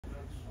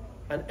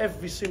And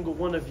every single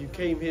one of you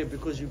came here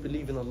because you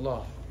believe in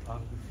Allah.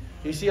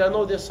 You see, I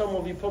know there's some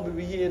of you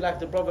probably here, like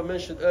the brother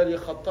mentioned earlier,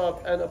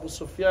 Khattab and Abu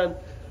Sufyan.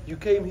 You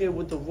came here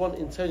with the wrong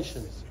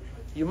intentions.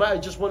 You might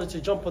have just wanted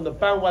to jump on the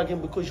bandwagon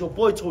because your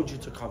boy told you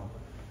to come.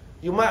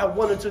 You might have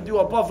wanted to do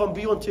above and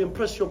beyond to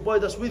impress your boy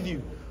that's with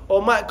you.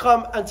 Or might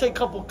come and take a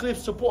couple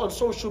clips to put on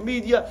social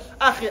media.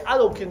 Akhi, I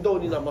don't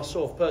condone that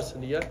myself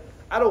personally, yeah?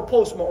 I don't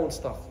post my own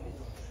stuff.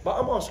 But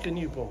I'm asking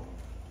you, bro.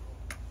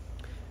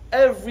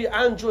 Every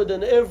Android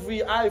and every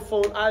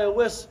iPhone,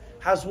 iOS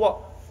has what?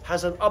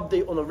 Has an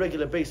update on a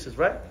regular basis,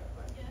 right?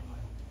 Yeah.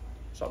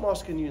 So I'm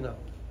asking you now.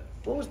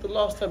 When was the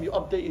last time you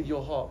updated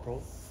your heart,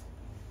 bro?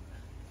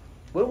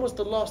 When was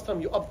the last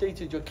time you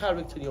updated your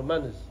character and your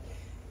manners?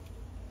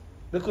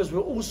 Because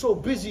we're all so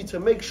busy to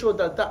make sure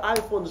that that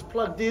iPhone is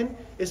plugged in,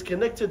 is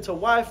connected to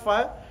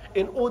Wi-Fi,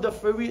 in order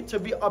for it to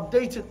be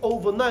updated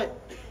overnight.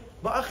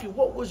 But Akhi,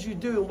 what was you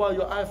doing while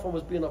your iPhone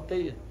was being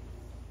updated?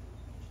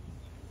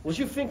 Was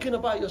you thinking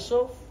about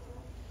yourself?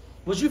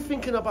 Was you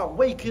thinking about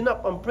waking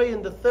up and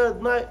praying the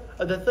third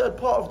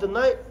part of the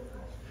night?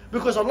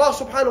 Because Allah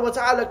subhanahu wa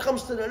ta'ala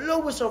comes to the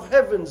lowest of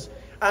heavens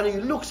and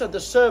He looks at the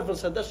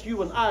servants, and that's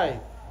you and I.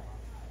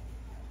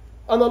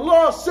 And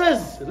Allah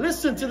says,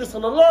 listen to this,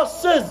 and Allah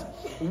says,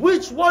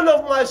 which one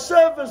of my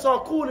servants are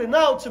calling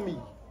out to me?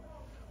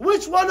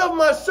 Which one of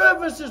my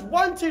servants is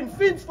wanting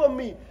things from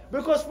me?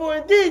 Because for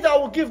indeed I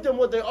will give them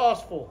what they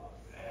ask for.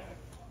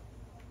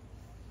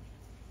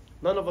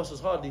 None of us is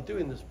hardly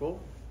doing this, bro.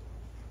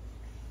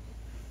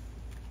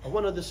 And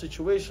one of the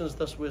situations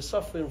that we're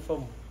suffering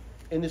from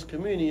in this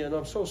community, and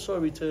I'm so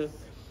sorry to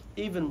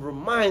even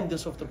remind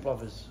this of the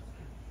brothers,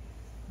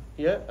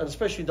 yeah, and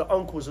especially the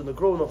uncles and the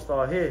grown-ups that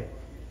are here.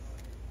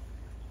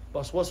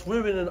 But what's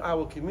ruining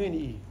our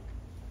community,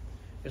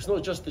 it's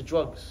not just the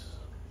drugs,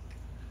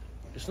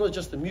 it's not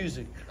just the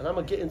music, and I'm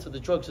going to get into the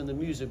drugs and the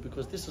music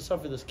because this is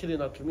something that's killing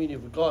our community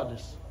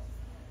regardless.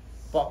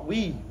 But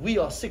we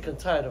are sick and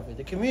tired of it.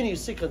 The community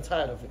is sick and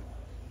tired of it.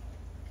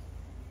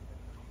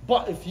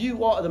 But if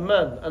you are the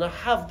man, and I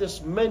have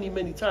this many,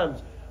 many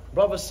times,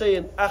 brothers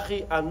saying,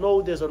 Akhi, I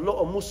know there's a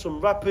lot of Muslim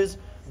rappers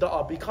that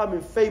are becoming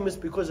famous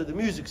because of the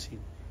music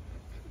scene.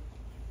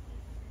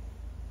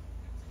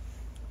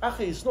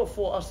 Akhi, it's not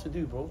for us to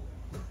do, bro.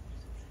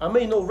 I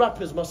may know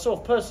rappers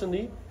myself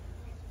personally,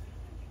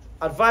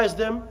 advise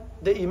them,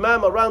 the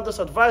imam around us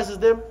advises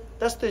them,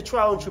 that's their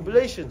trial and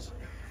tribulations.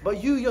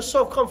 But you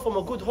yourself come from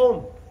a good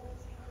home.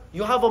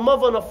 You have a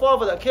mother and a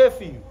father that care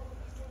for you.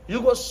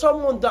 You got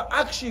someone that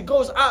actually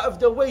goes out of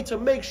their way to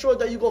make sure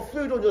that you got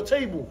food on your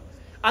table.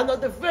 And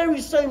at the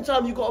very same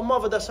time, you got a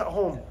mother that's at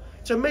home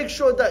to make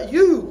sure that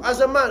you,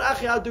 as a man,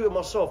 Akhi, I'll do it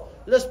myself.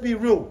 Let's be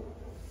real.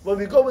 When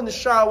we go in the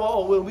shower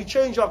or when we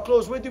change our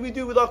clothes, what do we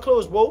do with our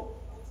clothes, bro?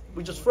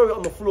 We just throw it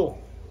on the floor.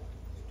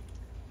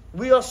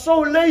 We are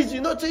so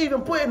lazy not to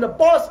even put it in the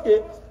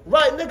basket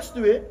right next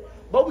to it,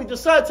 but we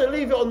decide to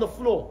leave it on the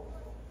floor.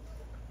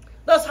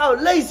 That's how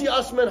lazy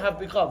us men have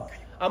become.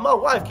 And my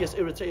wife gets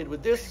irritated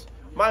with this.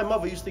 My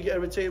mother used to get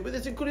irritated with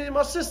this, including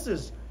my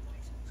sisters.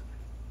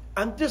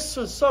 And this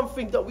is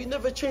something that we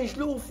never change,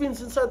 little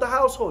things inside the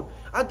household.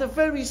 At the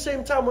very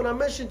same time, when I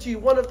mentioned to you,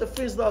 one of the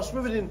things that is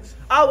ruining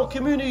our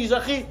communities,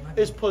 Akhi,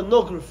 is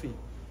pornography.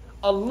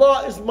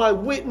 Allah is my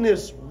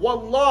witness,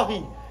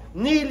 wallahi.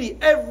 Nearly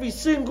every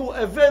single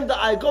event that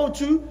I go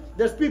to,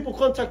 there's people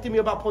contacting me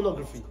about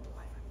pornography.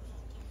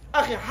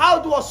 Akhi, how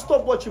do I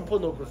stop watching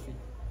pornography?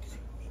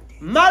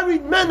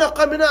 Married men are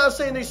coming out and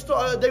saying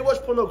they watch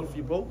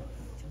pornography, bro.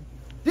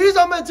 These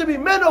are meant to be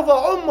men of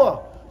our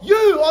ummah.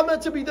 You are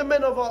meant to be the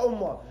men of our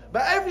ummah.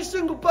 But every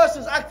single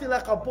person is acting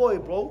like a boy,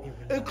 bro.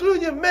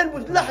 Including men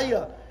with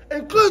lahya.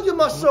 Including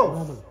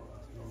myself.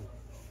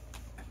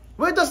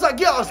 Where does that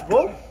get us,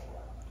 bro?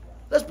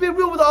 Let's be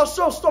real with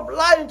ourselves. Stop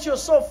lying to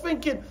yourself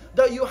thinking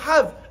that you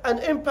have an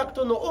impact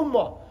on the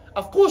ummah.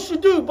 Of course you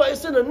do, but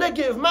it's in a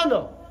negative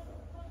manner.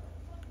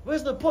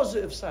 Where's the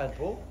positive side,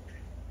 bro?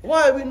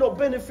 Why are we not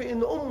benefiting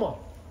the ummah?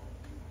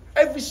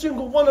 Every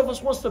single one of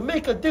us wants to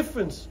make a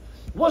difference.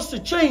 Wants to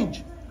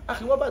change.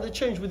 Akhi, what about the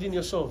change within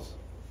yourselves?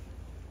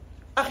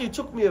 Akhi, it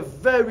took me a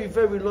very,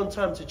 very long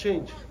time to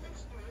change.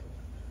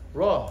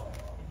 Raw.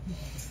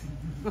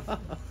 Raw, I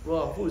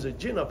thought it was a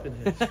jinn up in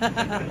here.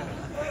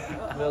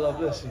 May Allah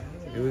bless you.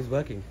 It was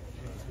working.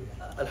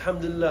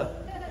 Alhamdulillah.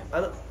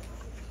 And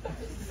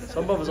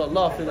some brothers are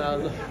laughing at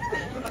Allah.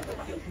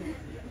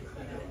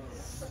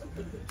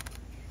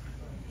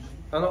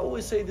 And I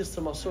always say this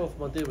to myself,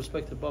 my dear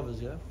respected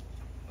brothers, yeah?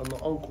 And the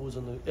uncles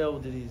and the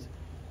elderlies.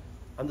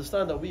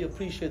 Understand that we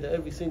appreciate that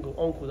every single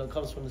uncle that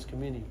comes from this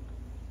community.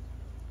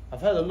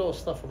 I've heard a lot of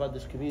stuff about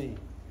this community.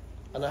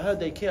 And I heard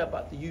they care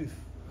about the youth.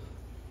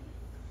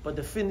 But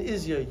the thing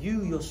is here,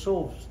 you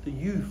yourselves, the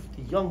youth,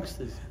 the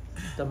youngsters,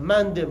 the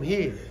man them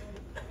here,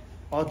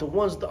 are the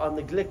ones that are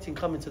neglecting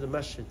coming to the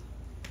masjid.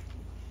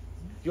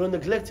 You're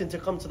neglecting to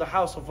come to the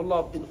house of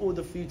Allah in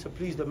order for you to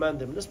please the man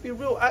them. Let's be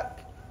real, Akhi.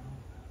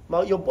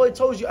 Your boy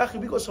told you,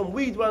 Akhi, we got some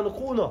weed around the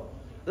corner.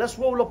 Let's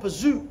roll up a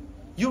zoo.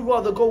 You'd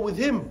rather go with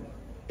him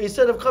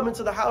instead of coming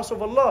to the house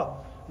of Allah.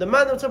 The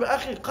man will tell me,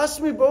 Akhi,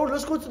 Qasmi, bro,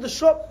 let's go to the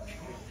shop.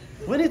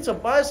 We need to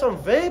buy some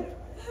vape.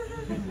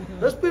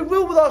 Let's be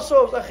real with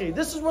ourselves, Akhi.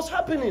 This is what's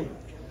happening.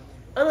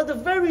 And at the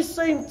very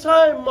same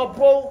time, my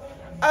bro,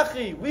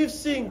 Akhi, we've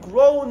seen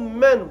grown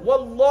men,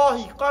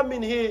 wallahi, come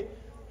in here.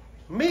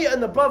 Me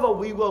and the brother,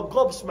 we were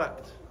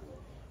gobsmacked.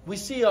 We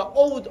see an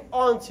old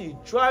auntie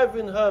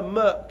driving her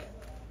Merc,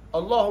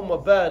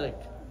 Allahumma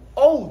barik,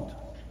 old.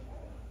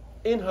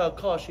 In her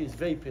car, she's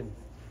vaping.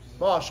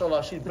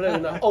 MashaAllah, she's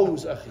blowing her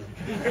O's, Akhi.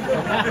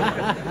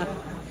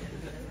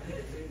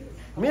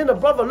 Me and the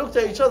brother looked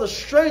at each other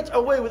straight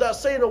away without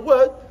saying a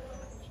word.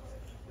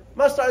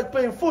 Man started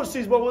playing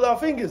footsies, but with our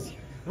fingers.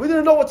 We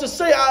didn't know what to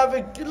say out of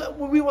it.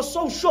 We were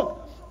so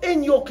shocked.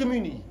 In your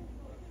community.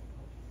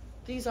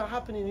 These are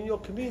happening in your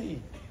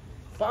community.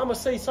 But I'm going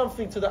to say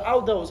something to the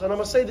elders, and I'm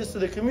going to say this to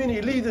the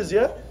community leaders,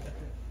 yeah?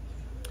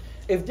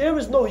 If there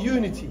is no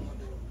unity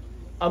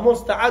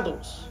amongst the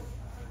adults,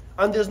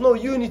 and there's no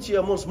unity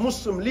amongst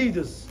Muslim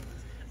leaders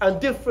and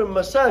different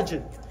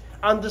masajid,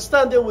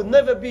 understand there will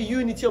never be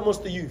unity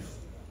amongst the youth.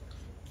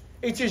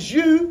 It is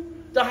you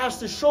that has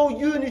to show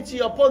unity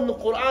upon the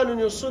Quran and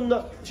your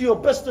Sunnah to your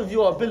best of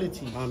your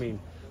ability. Ameen.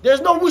 There's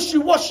no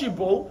wishy-washy,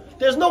 bro.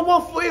 There's no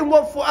one foot in,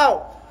 one foot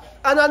out.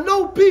 And I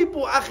know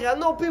people, Akhi, I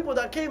know people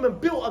that came and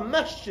built a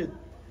masjid.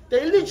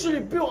 They literally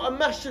built a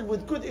masjid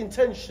with good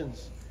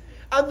intentions.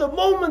 And the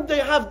moment they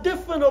have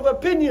different of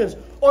opinions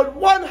on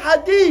one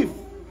hadith,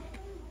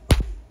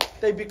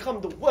 they become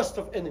the worst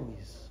of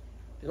enemies.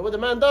 You know what the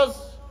man does?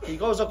 He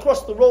goes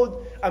across the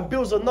road and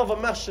builds another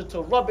masjid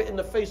to rub it in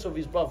the face of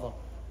his brother.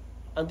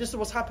 And this is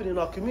what's happening in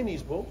our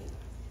communities, bro.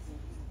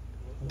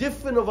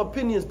 Different of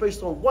opinions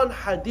based on one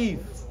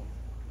hadith.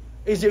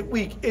 Is it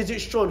weak? Is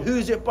it strong? Who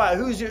is it by?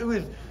 Who is it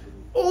with?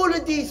 All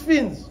of these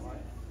things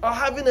are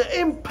having an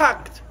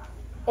impact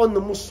on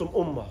the Muslim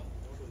Ummah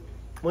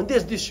when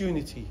there's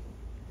disunity.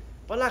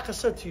 But like I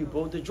said to you,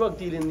 bro, the drug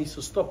dealing needs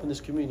to stop in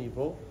this community,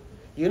 bro.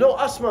 You know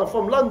us, man,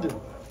 from London.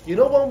 You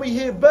know when we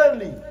hear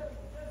Burnley,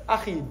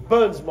 Akhi, it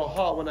burns my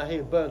heart when I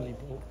hear Burnley,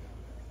 bro.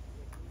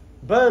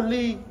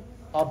 Burnley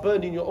are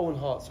burning your own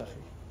hearts,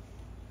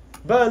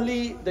 Akhi.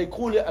 Burnley, they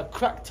call it a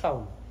crack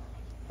town.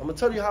 I'm going to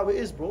tell you how it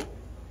is, bro.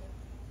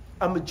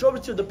 A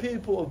majority of the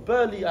people of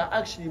Burnley are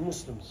actually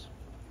Muslims.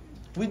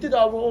 We did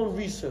our own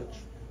research.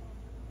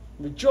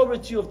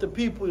 Majority of the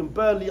people in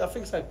Burnley, I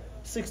think it's like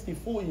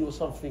 60-40 or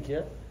something,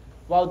 yeah?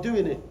 While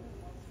doing it.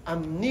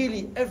 And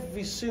nearly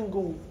every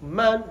single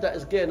man that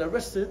is getting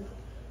arrested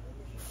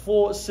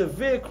for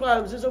severe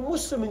crimes is a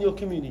Muslim in your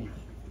community.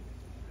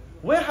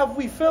 Where have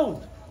we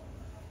failed?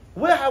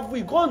 Where have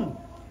we gone?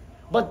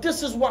 But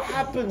this is what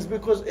happens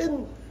because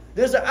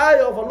there's an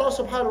ayah of Allah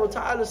subhanahu wa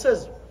ta'ala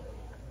says,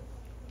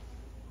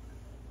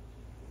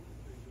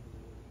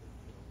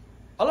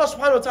 Allah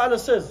subhanahu wa ta'ala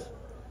says,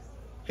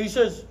 He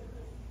says,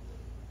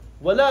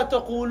 وَلَا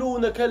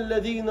تَقُولُونَ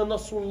كَالَّذِينَ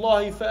نَصُوا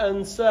اللَّهِ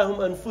فَأَنْسَاهُمْ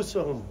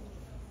أَنفُسَهُمْ.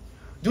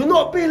 Do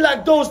not be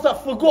like those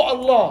that forgot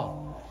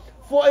Allah.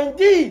 For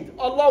indeed,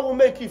 Allah will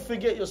make you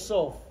forget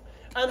yourself.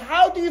 And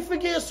how do you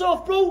forget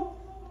yourself, bro?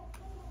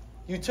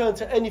 You turn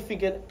to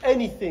anything and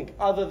anything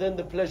other than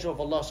the pleasure of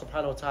Allah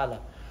subhanahu wa ta'ala.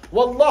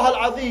 Wallah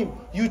al-azim,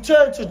 you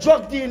turn to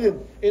drug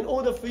dealing in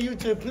order for you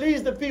to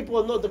please the people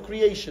and not the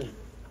creation.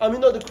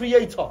 Not the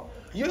creator.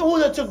 In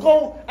order to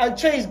go and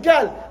chase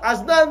gal.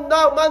 As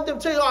now man them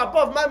chase,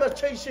 above man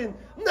is chasing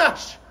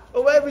Nash,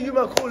 or whatever you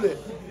might call it.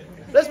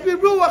 Let's be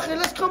real, Akhi.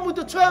 Let's come with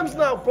the terms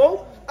now,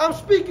 bro. I'm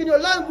speaking your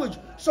language,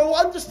 so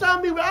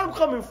understand me where I'm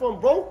coming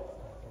from, bro.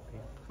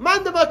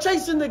 Man them are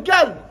chasing the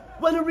gal,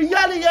 when in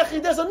reality,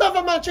 Akhi, there's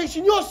another man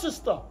chasing your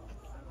sister.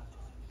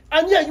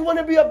 And yet you want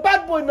to be a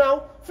bad boy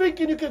now,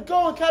 thinking you could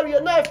go and carry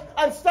a knife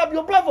and stab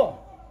your brother.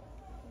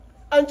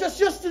 And just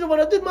yesterday when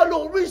I did my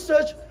little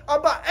research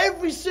about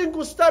every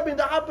single stabbing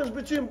that happens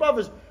between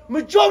brothers,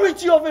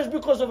 majority of it is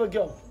because of a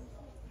girl.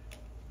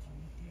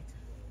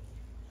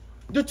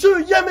 The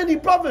two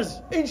Yemeni brothers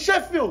in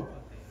Sheffield,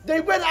 they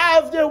went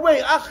out of their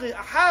way, Akhi,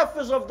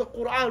 hafiz of the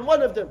Quran,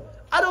 one of them.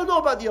 I don't know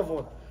about the other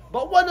one.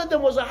 But one of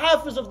them was a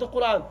hafiz of the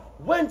Quran,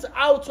 went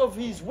out of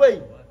his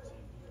way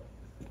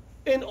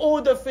in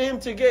order for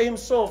him to get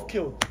himself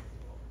killed.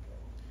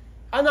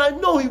 And I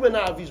know he went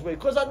out of his way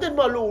because I did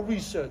my little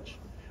research.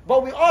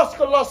 But we ask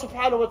Allah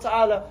subhanahu wa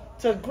ta'ala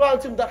to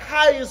grant him the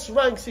highest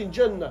ranks in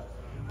Jannah.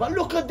 But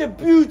look at the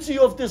beauty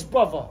of this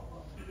brother,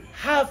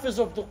 hafiz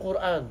of the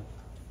Quran.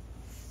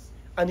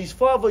 And his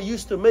father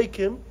used to make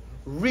him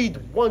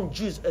read 1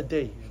 juz a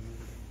day.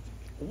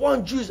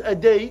 1 juz a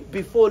day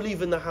before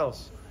leaving the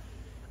house.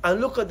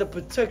 And look at the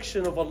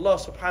protection of Allah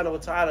subhanahu wa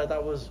ta'ala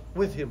that was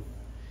with him.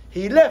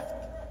 He left,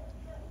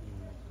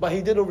 but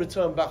he didn't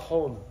return back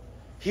home.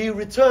 He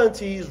returned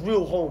to his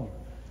real home.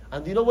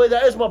 And you know where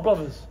that is, my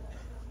brothers?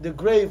 The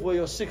grave where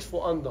you're 6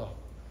 foot under.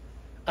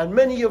 And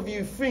many of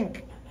you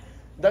think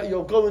that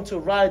you're going to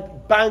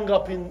ride bang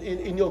up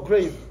in your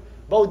grave.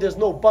 Bro, there's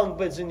no bunk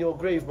beds in your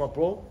grave, my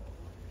bro.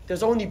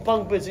 There's only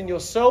bunk beds in your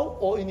cell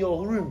or in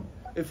your room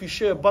if you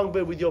share a bunk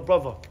bed with your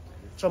brother.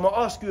 So I'm going to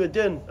ask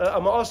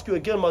you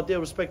again, my dear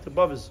respected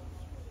brothers.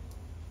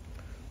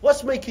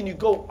 What's making you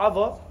go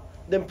other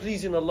than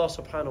pleasing Allah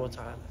subhanahu wa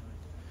ta'ala.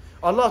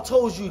 Allah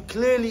tells you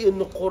clearly in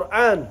the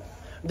Quran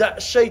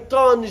that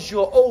shaitan is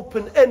your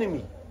open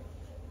enemy.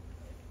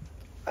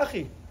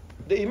 Akhi,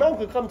 the Imam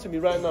could come to me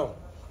right now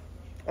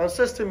and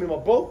says to me, my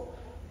bro,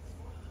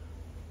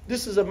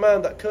 this is a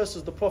man that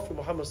curses the Prophet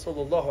Muhammad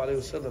sallallahu alayhi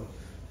wasallam.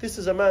 This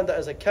is a man that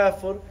is a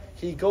kafir.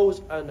 He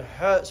goes and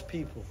hurts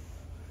people.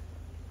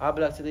 I'd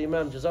be like to the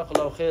Imam,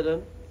 Jazakallahu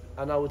khairan,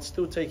 and I would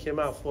still take him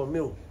out for a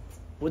meal.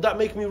 Would that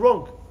make me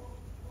wrong?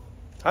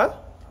 Huh?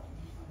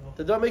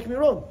 Did that make me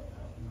wrong?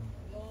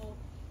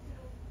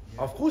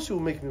 Of course it will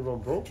make me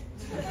wrong, bro.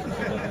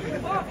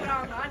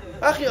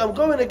 Akhi, I'm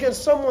going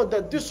against someone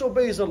that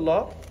disobeys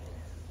Allah,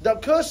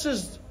 that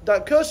curses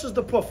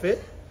the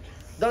Prophet,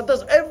 that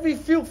does every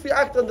filthy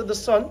act under the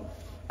sun,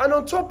 and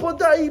on top of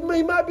that, he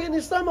might be an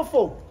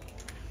Islamophobe.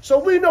 So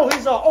we know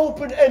he's our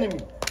open enemy,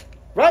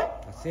 right?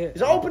 That's it.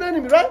 He's our open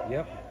enemy, right?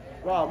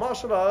 Yep. Wow,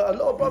 mashallah, a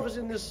lot of brothers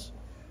in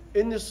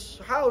this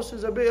house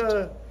is a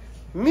bit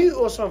mute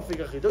or something,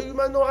 akhi. Don't you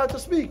man know how to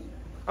speak?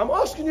 I'm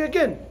asking you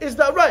again, is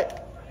that right?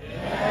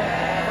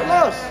 Yeah.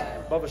 Alas.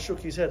 Brother shook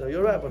his head. Are you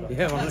alright, brother?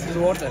 Yeah, man, this is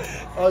water.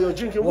 Oh, you're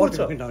drinking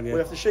water? Down, yeah. We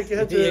have to shake your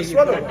head to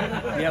swallow it.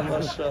 Yeah,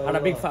 man. And a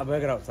big fat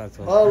burger outside.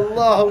 So.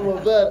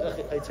 Allahumma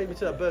barik. Hey, take me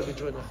to that burger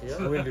joint, akhi,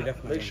 yeah? I will do,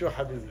 definitely. Make sure,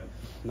 habibi.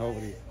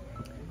 Nobody.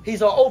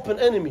 He's our open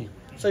enemy.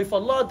 So if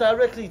Allah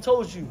directly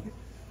told you,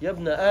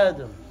 Yabna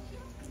Adam,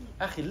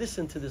 akhi,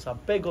 listen to this. I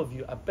beg of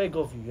you,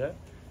 yeah?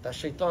 That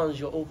shaitan is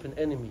your open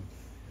enemy.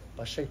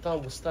 But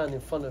shaitan will stand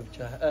in front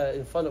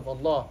of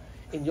Allah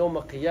in Yawm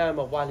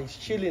al-Qiyamah while he's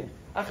chilling.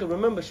 Akhi,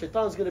 remember,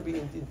 shaitan's going to be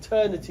in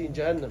eternity in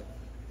Jahannam.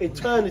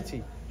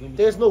 Eternity.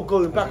 There's no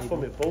going back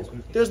from it, bro.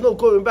 There's no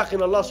going back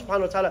in Allah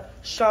subhanahu wa ta'ala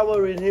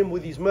showering him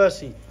with his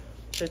mercy.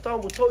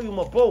 Shaitan will tell you,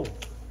 my bro,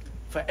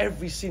 for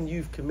every sin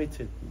you've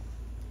committed,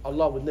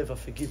 Allah will never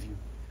forgive you.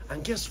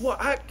 And guess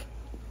what,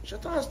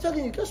 Shaitan's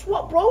telling you, guess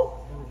what, bro?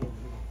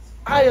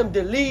 I am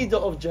the leader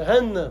of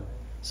Jahannam.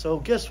 So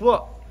guess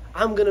what?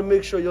 I'm going to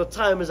make sure your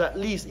time is at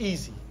least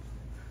easy.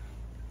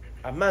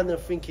 A man are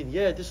thinking,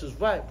 yeah, this is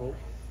right, bro.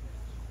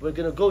 We're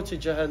going to go to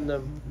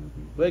Jahannam.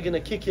 We're going to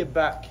kick it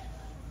back.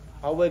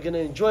 And we're going to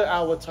enjoy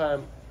our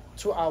time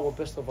to our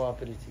best of our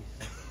abilities.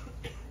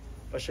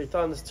 But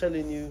Shaitan is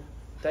telling you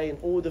that in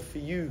order for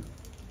you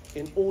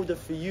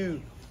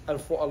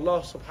and for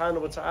Allah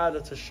subhanahu wa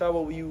ta'ala to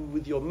shower you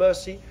with your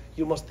mercy,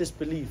 you must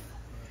disbelieve.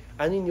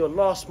 And in your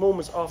last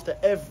moments after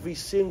every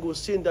single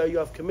sin that you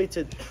have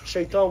committed,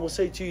 Shaitan will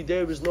say to you,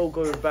 there is no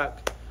going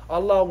back.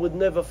 Allah would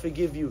never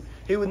forgive you.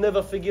 He would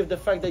never forgive the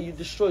fact that you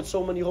destroyed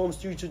so many homes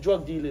due to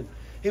drug dealing.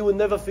 He would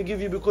never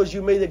forgive you because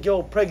you made a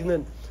girl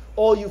pregnant,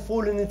 or you've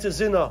fallen into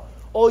zina,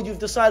 or you've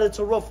decided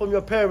to rob from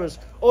your parents,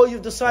 or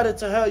you've decided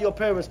to hurt your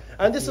parents.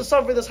 And this is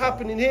something that's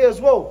happening here as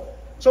well.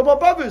 So my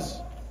brothers,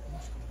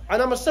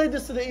 and I'm going to say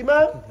this to the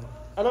Imam,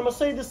 and I'm going to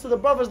say this to the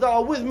brothers that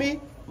are with me,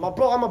 my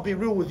bro, I'm going to be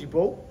real with you,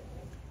 bro.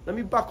 Let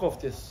me back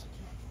off this.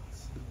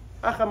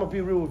 I'm going to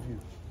be real with you.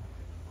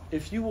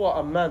 If you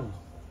are a man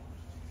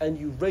and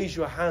you raise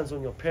your hands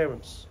on your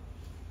parents,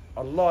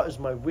 Allah is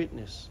my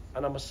witness,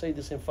 and I'm going to say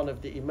this in front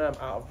of the Imam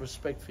out of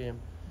respect for him.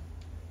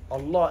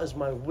 Allah is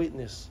my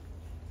witness.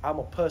 I'm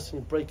a person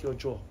who break your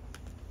jaw.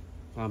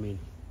 Ameen.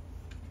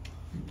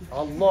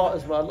 Allah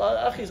is my...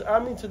 Akhi,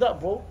 I mean to that,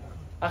 bro.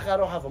 Akhi, I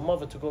don't have a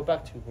mother to go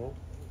back to, bro.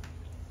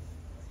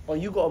 But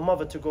you got a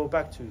mother to go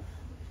back to.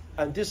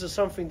 And this is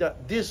something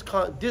that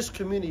this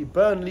community,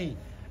 Burnley,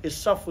 is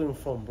suffering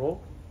from, bro.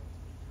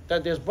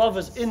 That there's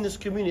brothers in this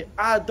community.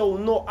 I do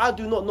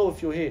not know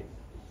if you're here.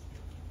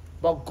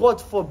 But God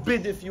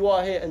forbid if you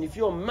are here, and if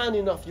you're man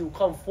enough, you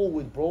come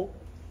forward, bro,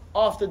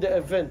 after the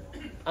event.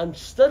 And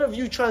instead of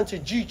you trying to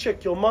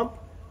G-check your mum,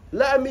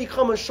 let me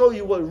come and show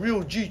you what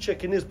real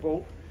G-checking is,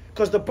 bro.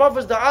 Because the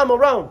brothers that I'm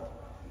around,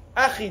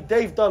 akhi,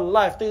 they've done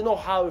life. They know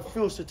how it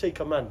feels to take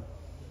a man.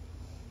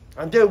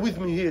 And they're with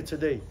me here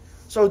today.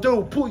 So they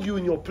will put you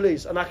in your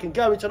place. And I can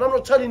guarantee, and I'm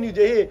not telling you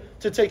they're here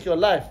to take your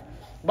life,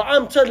 but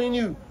I'm telling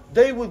you,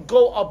 they would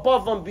go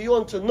above and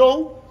beyond to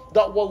know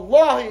that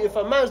wallahi, if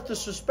a man's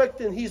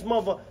disrespecting his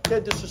mother,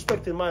 they're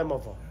disrespecting my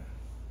mother.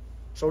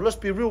 So let's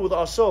be real with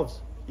ourselves.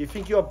 You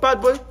think you're a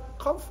bad boy?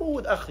 Come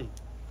forward, akhi.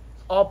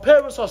 Our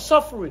parents are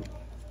suffering.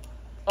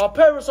 Our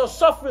parents are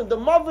suffering. The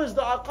mothers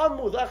that I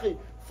come with, akhi,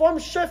 from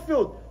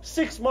Sheffield,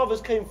 6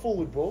 mothers came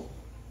forward, bro.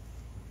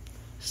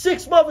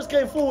 6 mothers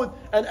came forward,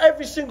 and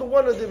every single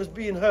one of them is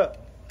being hurt.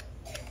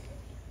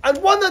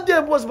 And one of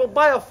them was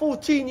by a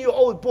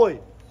 14-year-old boy.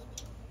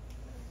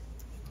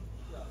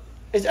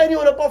 Is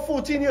anyone above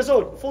 14 years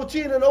old?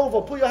 14 and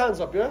over, put your hands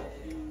up, yeah?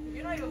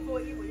 You know you're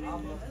 40,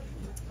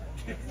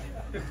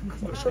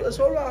 It's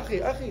alright,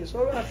 akhi, it's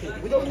alright,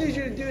 akhi. We don't need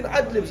you doing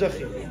ad-libs,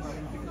 akhi.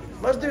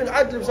 Man's doing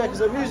ad-libs like it's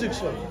a music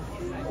song.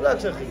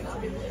 Relax, akhi.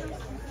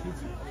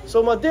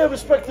 So my dear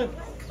respected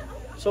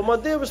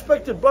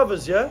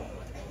brothers, yeah?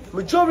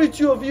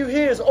 Majority of you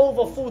here is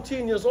over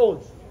 14 years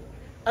old.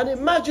 And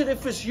imagine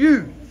if it's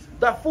you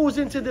that falls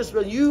into this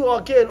when you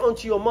are getting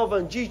onto your mother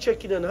and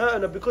G-checking and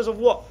hurting her because of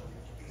what?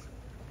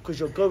 Because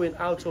you're going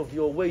out of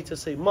your way to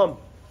say, Mum,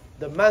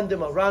 the man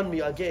them around me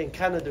are getting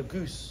Canada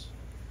Goose.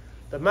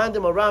 The man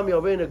them around me are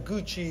wearing a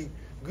Gucci,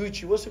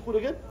 what's it called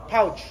again?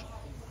 Pouch.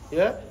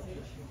 Yeah?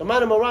 The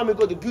man them around me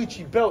got the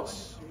Gucci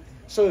belts.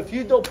 So if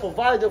you don't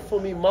provide it for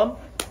me, mum,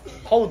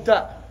 hold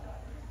that.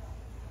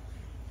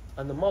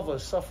 And the mother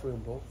is suffering,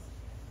 bro.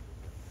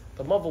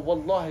 The mother,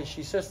 wallahi,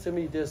 she says to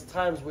me, there's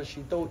times where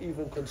she don't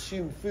even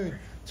consume food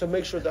to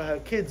make sure that her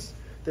kids,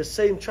 the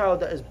same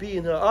child that is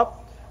beating her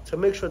up, to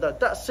make sure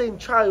that that same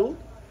child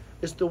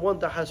is the one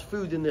that has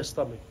food in their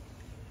stomach.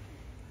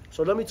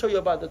 So let me tell you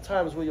about the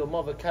times where your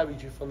mother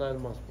carried you for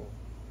 9 months, bro.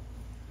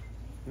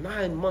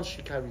 9 months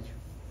she carried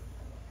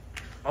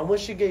you. And when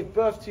she gave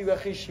birth to you,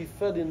 Akhi, she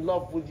fell in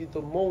love with you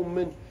the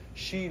moment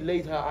she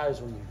laid her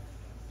eyes on you.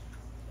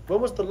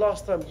 When was the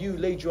last time you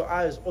laid your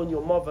eyes on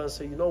your mother and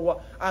said, you know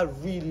what, I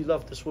really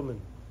love this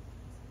woman.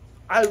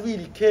 I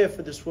really care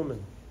for this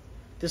woman.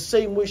 The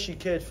same way she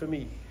cared for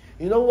me.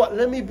 You know what,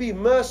 let me be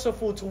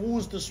merciful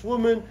towards this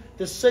woman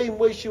the same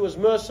way she was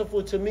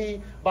merciful to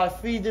me by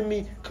feeding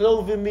me,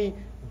 clothing me,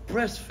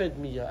 breastfed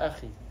me, ya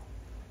Akhi.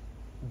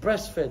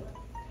 Breastfed.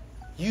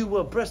 You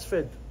were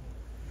breastfed.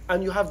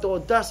 And you have the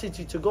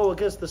audacity to go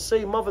against the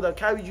same mother that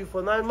carried you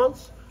for 9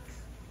 months?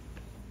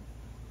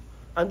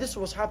 And this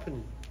was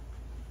happening.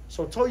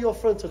 So tell your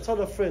friend to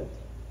tell a friend.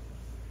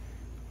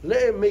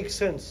 Let it make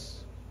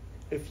sense.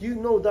 If you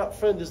know that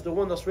friend is the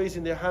one that's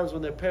raising their hands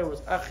on their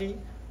parents, Akhi,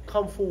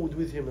 come forward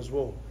with him as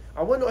well.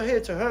 And we're not here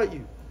to hurt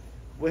you.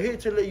 We're here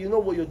to let you know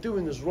what you're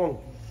doing is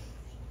wrong.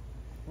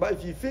 But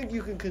if you think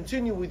you can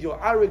continue with your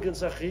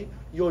arrogance, Akhi,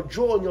 your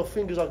jaw and your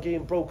fingers are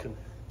getting broken.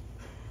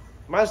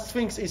 Man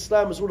thinks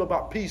Islam is all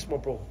about peace, my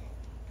bro.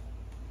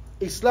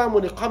 Islam,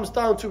 when it comes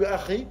down to it,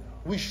 Akhi,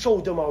 we show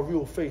them our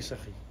real face,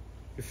 Akhi.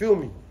 You feel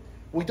me?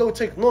 We don't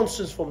take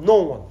nonsense from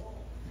no one.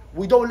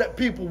 We don't let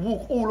people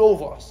walk all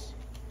over us.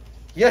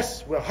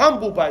 Yes, we're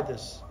humble by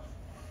this.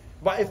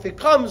 But if it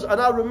comes,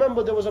 and I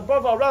remember there was a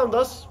brother around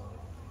us,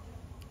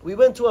 we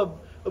went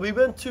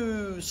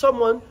to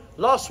someone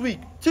last week,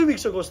 2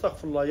 weeks ago,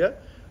 astaghfirullah, yeah?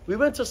 We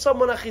went to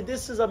someone, Akhi,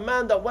 this is a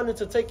man that wanted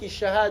to take his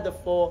shahada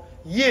for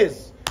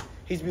years.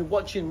 He's been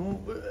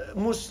watching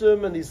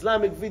Muslim and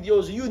Islamic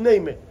videos, you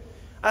name it.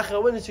 Akhi, I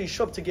went into his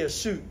shop to get a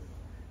suit.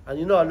 And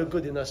you know I look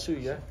good in that suit,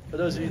 yeah? For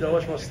those of you that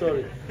watch my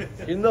story,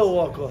 you know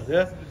what God,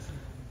 yeah?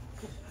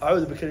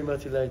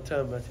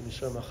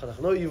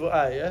 No evil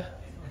eye, yeah?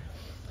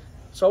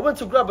 So I went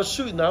to grab a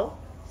suit now.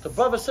 The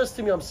brother says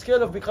to me, I'm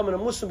scared of becoming a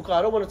Muslim because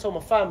I don't want to tell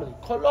my family.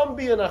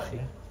 Colombian, Akhi.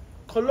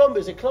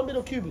 Colombian, is it Colombian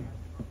or Cuban?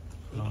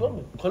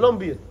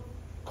 Colombian.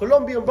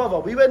 Colombian brother,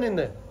 we went in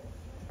there.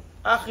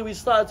 Akhi, we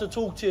started to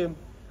talk to him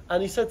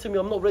and he said to me,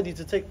 I'm not ready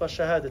to take my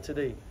shahada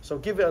today, so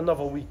give it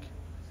another week.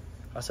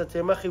 I said to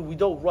him, Akhi, we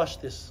don't rush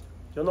this.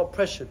 You're not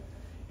pressured.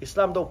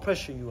 Islam don't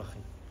pressure you,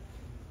 Akhi.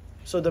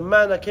 So the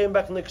man, I came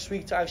back next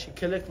week to actually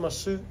collect my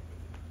suit.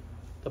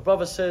 The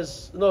brother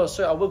says, no,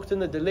 sir, I walked in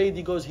there. The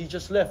lady goes, he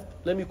just left.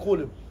 Let me call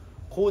him.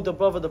 Called the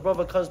brother. The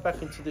brother comes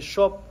back into the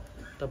shop.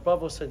 The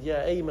brother said,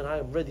 yeah, Ayman, I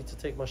am ready to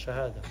take my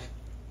shahada.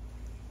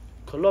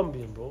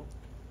 Colombian, bro.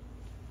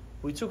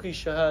 We took his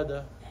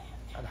shahada,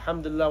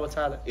 alhamdulillah wa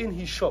ta'ala, in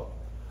his shop.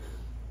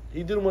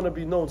 He didn't want to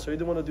be known, so he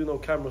didn't want to do no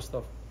camera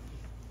stuff.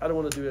 I don't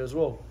want to do it as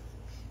well.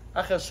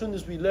 Akhi, as soon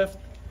as we left,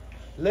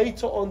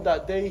 later on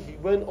that day, he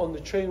went on the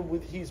train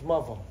with his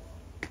mother.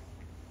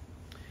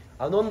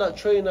 And on that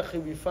train,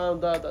 Akhi, we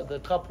found out that the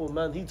couple,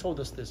 man, he told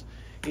us this.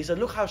 He said,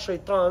 look how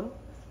shaitan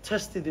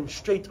tested him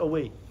straight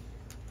away.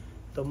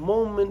 The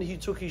moment he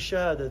took his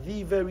shahada,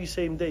 the very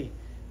same day,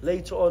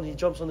 later on, he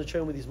jumps on the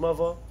train with his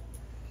mother,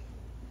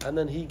 and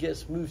then he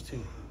gets moved to.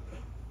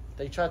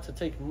 They tried to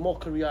take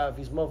mockery out of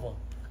his mother.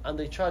 And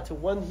they tried to,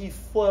 when he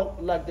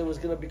felt like they was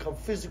going to become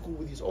physical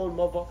with his own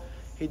mother,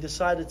 he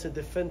decided to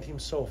defend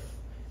himself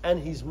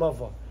and his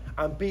mother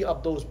and beat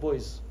up those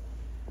boys.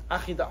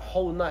 Akhi, that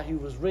whole night he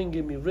was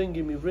ringing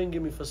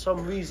me for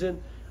some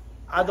reason.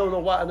 I don't know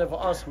why I never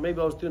answered.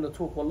 Maybe I was doing a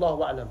talk,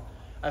 wallahu a'lam.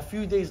 A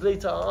few days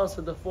later I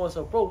answered the phone and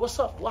said, bro, what's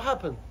up? What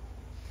happened?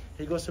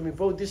 He goes to me,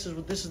 bro, this is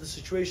the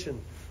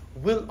situation.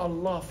 Will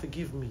Allah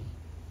forgive me?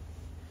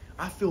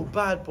 I feel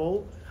bad,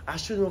 bro. I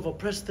shouldn't have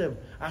oppressed them.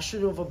 I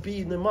shouldn't have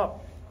beaten them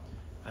up.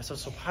 I said,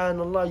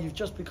 subhanallah, you've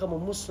just become a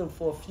Muslim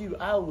for a few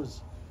hours.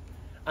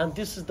 And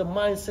this is the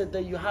mindset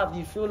that you have.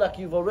 You feel like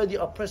you've already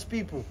oppressed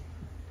people.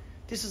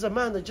 This is a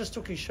man that just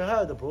took his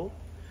shahada, bro.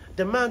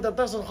 The man that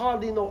doesn't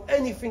hardly know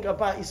anything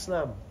about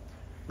Islam.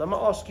 Now, I'm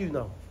going to ask you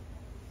now.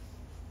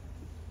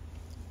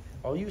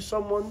 Are you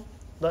someone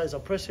that is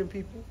oppressing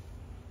people?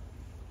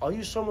 Are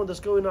you someone that's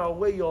going out of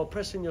way, you're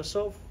oppressing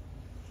yourself?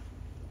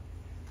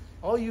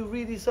 Are you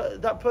really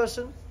that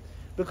person?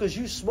 Because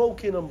you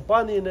smoking and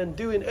bunning and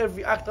doing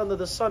every act under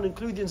the sun,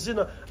 including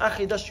zina,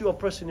 Akhi, that's you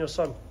oppressing your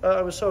son.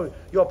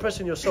 You're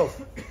oppressing yourself.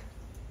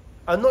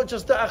 And not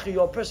just that, Akhi,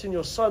 you're oppressing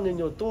your son and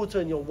your daughter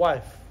and your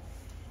wife.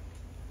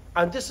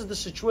 And this is the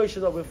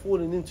situation that we're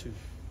falling into.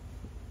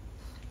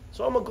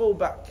 So I'm going to go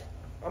back.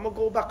 I'm going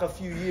to go back a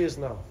few years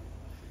now.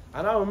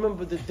 And I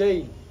remember the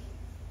day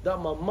that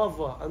my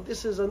mother, and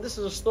this is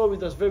a story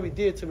that's very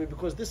dear to me,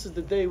 because this is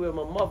the day where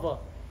my mother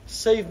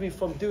saved me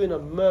from doing a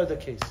murder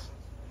case.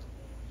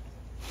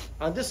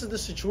 And this is the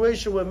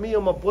situation where me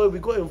and my boy, we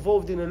got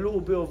involved in a little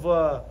bit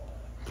of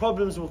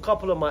problems with a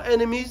couple of my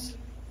enemies.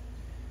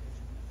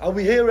 And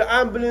we hear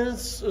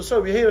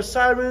we hear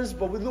sirens,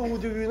 but with little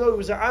do we know it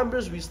was an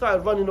ambulance, we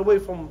started running away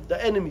from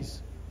the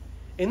enemies.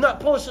 In that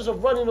process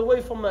of running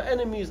away from my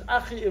enemies,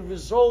 Akhi, it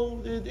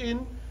resulted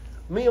in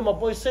me and my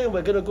boy saying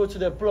we're going to go to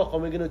their block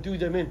and we're going to do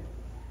them in.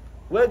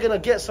 We're going to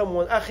get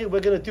someone, Akhi,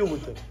 we're going to deal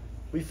with them.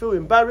 We feel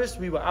embarrassed,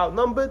 we were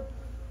outnumbered.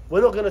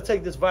 We're not going to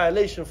take this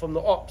violation from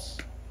the ops.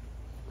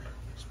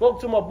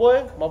 Spoke to my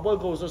boy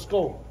goes, let's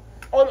go.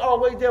 On our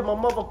way there, my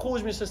mother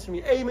calls me and says to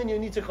me, Ayman, you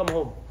need to come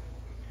home.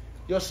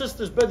 Your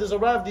sister's bed has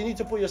arrived, you need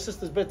to put your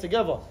sister's bed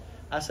together.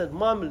 I said,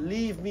 Mom,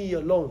 leave me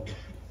alone.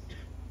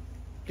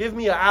 Give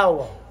me an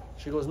hour.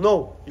 She goes,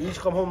 no, you need to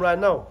come home right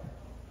now.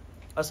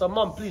 I said,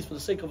 Mom, please, for the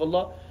sake of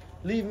Allah,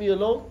 leave me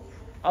alone,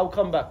 I'll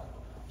come back.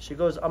 She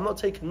goes, I'm not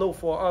taking no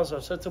for an answer. I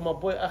said to my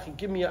boy, Akhi,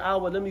 give me an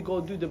hour, let me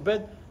go do the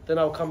bed, then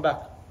I'll come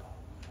back.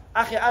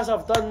 Akhi, as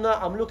I've done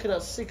that, I'm looking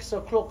at 6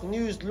 o'clock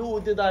news.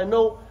 Little did I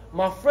know,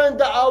 my friend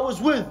that I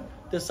was with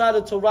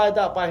decided to ride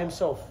out by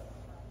himself.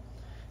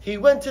 He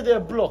went to their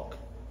block.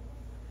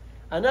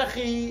 And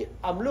Akhi,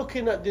 I'm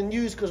looking at the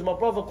news because my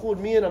brother called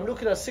me in. I'm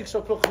looking at 6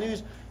 o'clock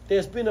news.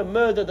 There's been a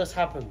murder that's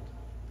happened.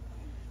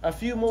 A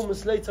few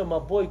moments later, my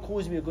boy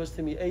calls me and goes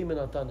to me, Ayman,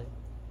 I've done it.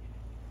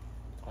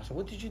 I said,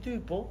 what did you do,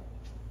 bro?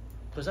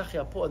 Because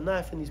Akhi, I put a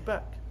knife in his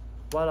back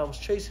while I was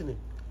chasing him.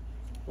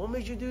 What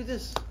made you do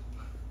this?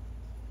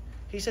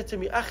 He said to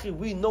me, Akhi,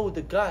 we know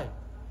the guy.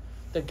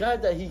 The guy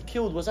that he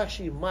killed was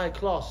actually in my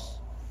class.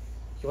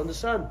 You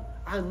understand?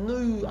 I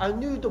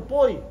knew the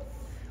boy.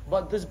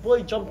 But this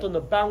boy jumped on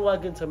the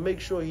bandwagon to make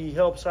sure he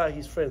helps out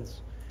his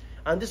friends.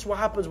 And this is what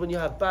happens when you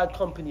have bad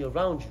company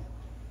around you.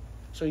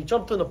 So he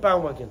jumped on the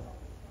bandwagon.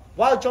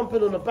 While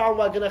jumping on the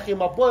bandwagon, Akhi,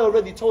 my boy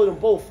already told him,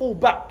 bro, fall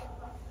back.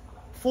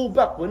 Fall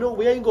back.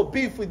 We ain't got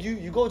beef with you.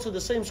 You go to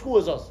the same school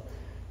as us.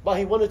 But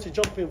he wanted to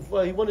jump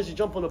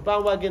on the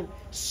bandwagon,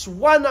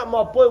 swung at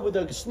my boy with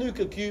a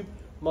snooker cube.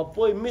 My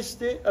boy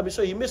missed it.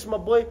 He missed my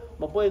boy.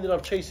 My boy ended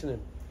up chasing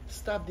him.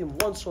 Stabbed him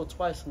once or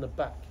twice in the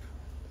back.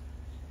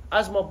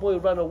 As my boy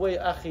ran away,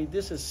 Akhi,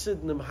 this is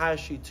Sydenham High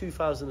Street,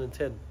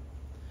 2010.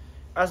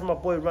 As my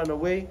boy ran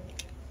away,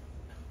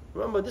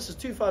 remember this is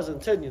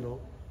 2010, you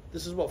know.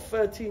 This is what,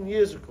 13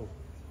 years ago.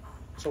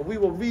 So we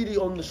were really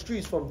on the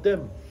streets from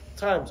them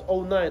times,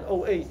 09,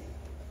 08.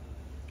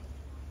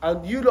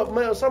 And you lot,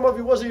 man, some of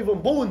you wasn't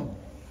even born.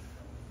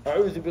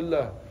 A'udhu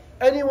billah.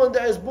 Anyone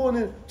that is born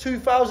in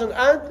 2000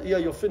 yeah,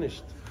 you're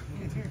finished.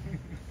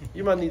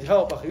 You might need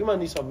help, Akhi. You might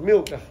need some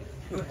milk, Akhi.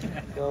 You know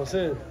what I'm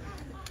saying?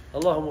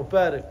 Allahumma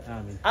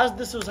barik. As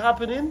this was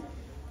happening,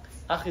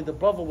 Akhi,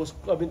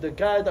 the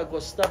guy that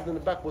got stabbed in the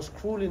back was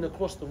crawling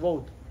across the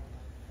road.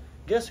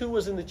 Guess who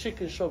was in the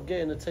chicken shop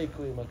getting a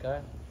takeaway, my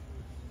guy?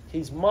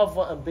 His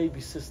mother and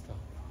baby sister.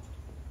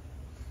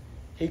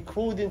 He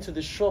crawled into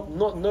the shop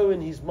not knowing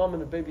his mum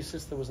and the baby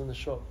sister was in the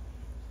shop.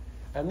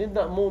 And in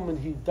that moment,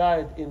 he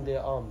died in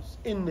their arms,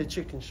 in the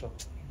chicken shop.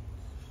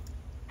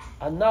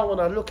 And now when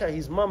I look at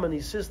his mum and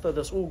his sister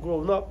that's all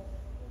grown up,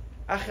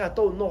 Akhi, I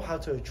don't know how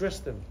to address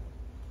them.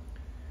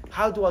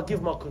 How do I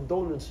give my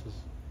condolences?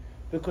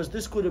 Because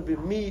this could have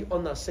been me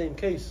on that same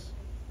case.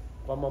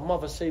 But my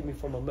mother saved me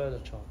from a murder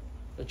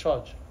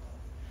charge.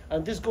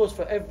 And this goes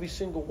for every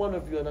single one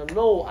of you. And I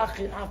know,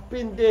 Akhi, I've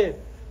been there.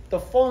 The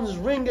phone's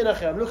ringing,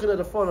 Akhi. I'm looking at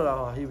the phone and I'm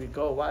like, oh, here we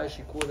go. Why is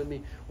she calling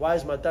me? Why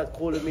is my dad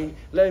calling me?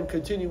 Let him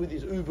continue with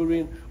his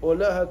Ubering, or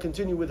let her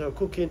continue with her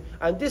cooking.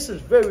 And this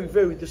is very,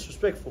 very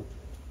disrespectful.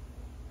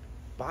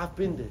 But I've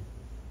been there.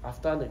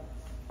 I've done it.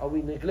 And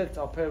we neglect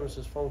our parents'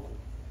 phone call.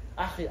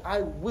 Akhi,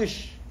 I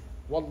wish,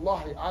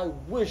 wallahi, I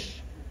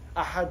wish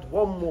I had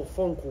one more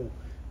phone call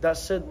that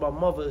said my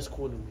mother is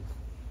calling me.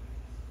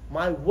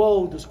 My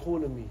world is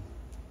calling me.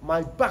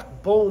 My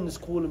backbone is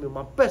calling me.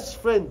 My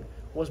best friend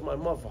was my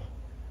mother.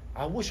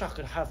 I wish I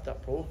could have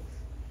that, bro.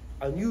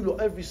 And you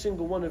lot, every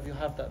single one of you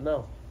have that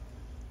now.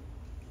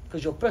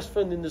 Because your best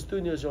friend in this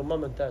dunya is your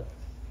mum and dad.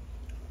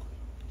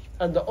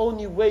 And the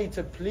only way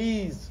to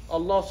please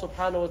Allah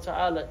subhanahu wa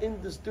ta'ala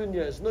in this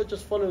dunya is not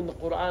just following the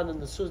Quran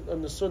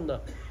and the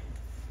Sunnah.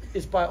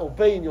 It's by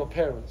obeying your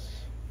parents.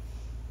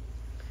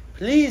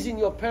 Pleasing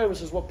your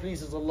parents is what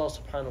pleases Allah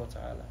subhanahu wa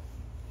ta'ala.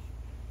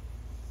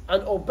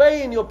 And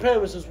obeying your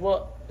parents is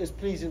what is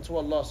pleasing to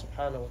Allah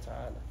subhanahu wa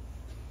ta'ala.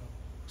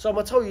 So I'm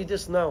going to tell you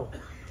this now.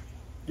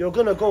 You're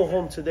going to go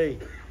home today.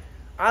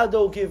 I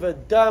don't give a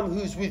damn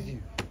who's with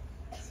you.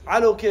 I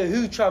don't care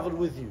who traveled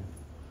with you.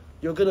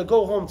 You're going to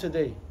go home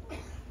today.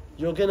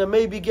 You're going to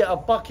maybe get a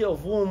bucket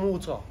of warm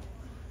water.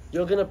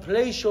 You're going to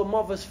place your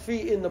mother's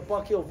feet in the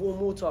bucket of warm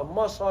water,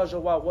 massage her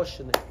while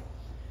washing it.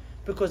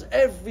 Because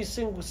every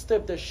single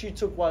step that she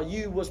took while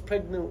you was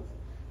pregnant,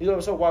 you know what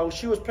I'm saying, while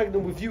she was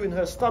pregnant with you in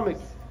her stomach,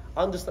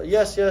 understand,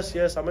 yes,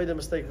 I made a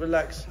mistake,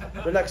 relax,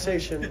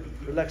 relaxation.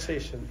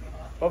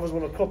 Brothers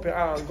want to crop it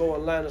out and go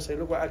online and say,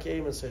 look what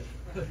Akhi Ayman said.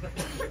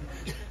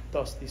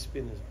 Dusty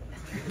spinners, bro.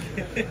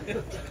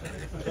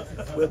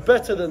 We're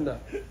better than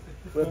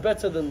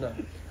that.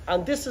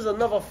 And this is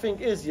another thing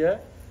is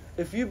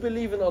if you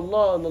believe in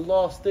Allah on the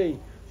last day,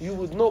 you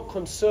would not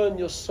concern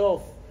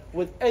yourself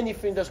with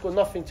anything that's got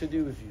nothing to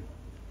do with you.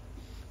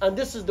 And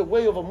this is the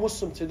way of a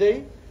Muslim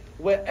today,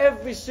 where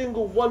every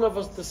single one of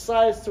us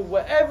decides to,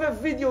 wherever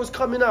video is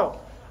coming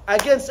out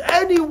against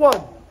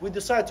anyone, we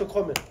decide to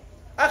comment.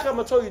 I'm going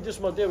to tell you this,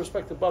 my dear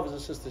respected brothers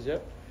and sisters, yeah?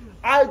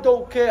 I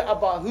don't care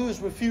about who's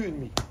refuting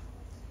me.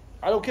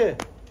 I don't care.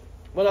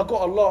 When I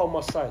got Allah on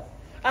my side.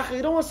 Akhi,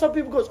 you know when some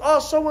people goes, oh,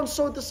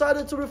 so-and-so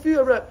decided to refute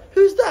a rap.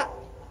 Who's that?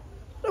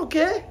 I don't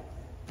care.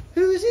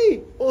 Who is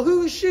he? Or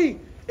who is she?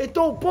 It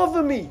don't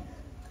bother me.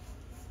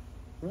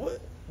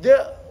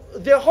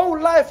 Their whole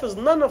life is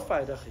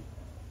nullified, akhi.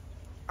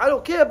 I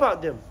don't care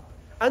about them.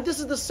 And this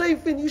is the same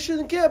thing you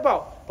shouldn't care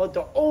about. But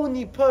the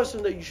only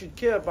person that you should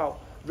care about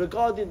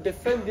regarding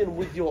defending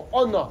with your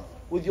honor,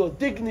 with your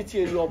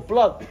dignity and your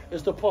blood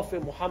is the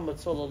Prophet Muhammad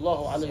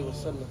sallallahu alayhi wa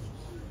sallam.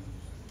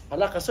 And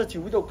like I said to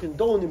you, we don't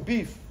condone in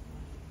beef.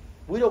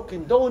 We don't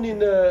condone in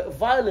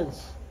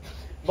violence.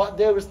 But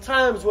there is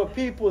times where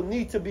people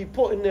need to be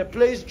put in their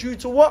place due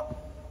to what?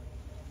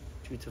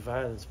 Due to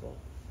violence, bro.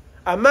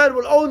 A man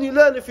will only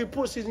learn if he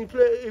puts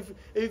if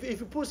he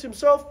puts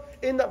himself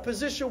in that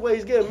position where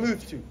he's getting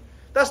moved to.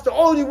 That's the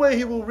only way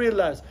he will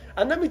realize.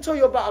 And let me tell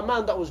you about a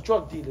man that was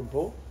drug dealing,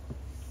 bro.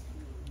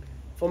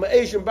 From an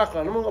Asian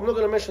background. I'm not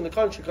going to mention the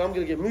country because I'm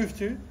going to get moved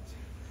to.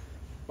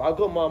 But I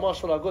got my,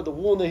 mashallah, I got the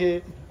Warner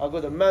here. I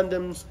got the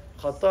Mandems,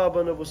 Khattab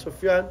and Abu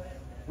Sufyan.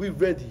 We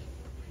ready.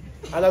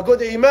 And I got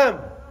the Imam.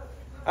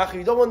 Akhi,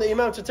 you don't want the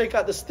Imam to take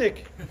out the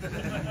stick.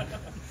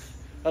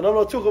 And I'm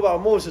not talking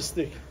about Moses'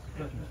 stick.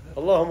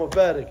 Allahumma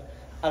barik.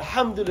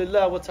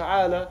 Alhamdulillah wa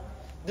ta'ala.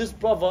 This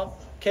brother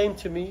came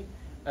to me,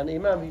 and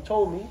Imam, he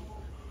told me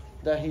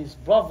that his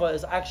brother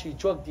is actually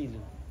drug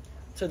dealing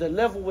to the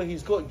level where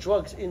he's got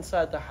drugs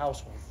inside the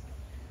household.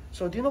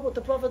 So do you know what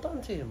the brother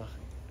done to him,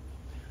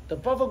 akhi? The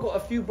brother got a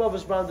few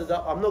brothers rounded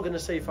up. I'm not going to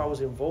say if I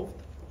was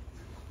involved.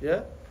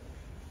 Yeah?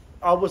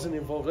 I wasn't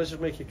involved. Let's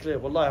just make it clear.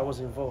 Wallahi, I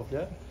wasn't involved.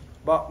 Yeah?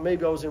 But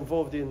maybe I was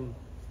involved in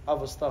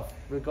other stuff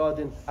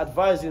regarding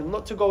advising him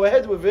not to go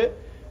ahead with it,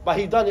 but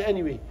he done it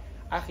anyway.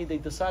 Akhi, they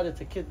decided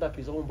to kidnap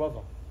his own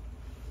brother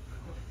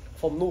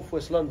from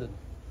northwest London.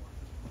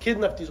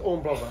 Kidnapped his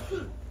own brother.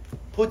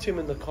 Put him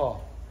in the car.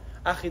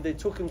 Akhi, they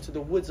took him to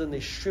the woods and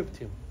they stripped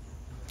him.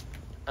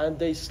 And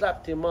they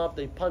slapped him up,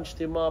 they punched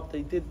him up,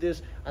 they did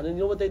this. And then you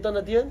know what they done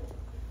at the end?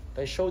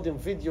 They showed him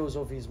videos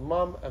of his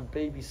mum and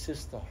baby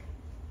sister.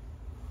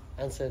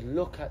 And said,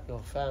 look at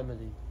your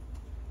family.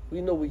 We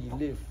know where you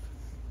live.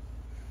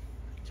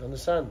 Do you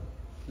understand?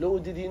 Little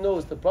did he know,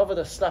 it's the brother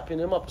that's slapping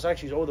him up. It's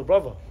actually his older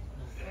brother.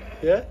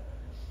 Yeah?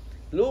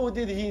 Little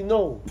did he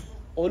know,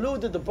 or little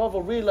did the brother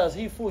realize,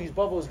 he thought his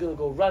brother was going to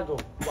go raggo.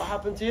 What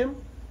happened to him?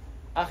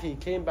 Akhi, he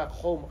came back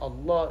home.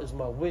 Allah is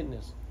my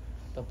witness.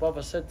 The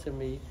brother said to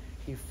me,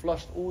 he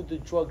flushed all the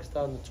drugs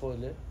down the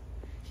toilet.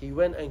 He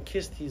went and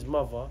kissed his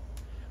mother,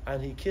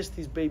 and he kissed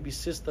his baby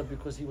sister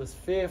because he was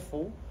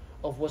fearful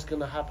of what's going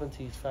to happen to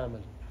his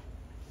family.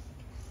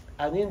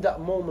 And in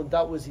that moment,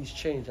 that was his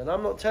change. And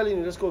I'm not telling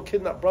you, let's go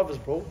kidnap brothers,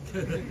 bro.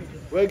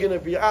 We're going to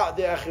be out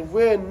there, akhi.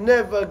 We're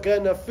never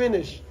going to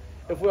finish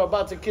if we're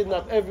about to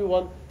kidnap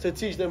everyone to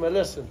teach them a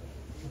lesson.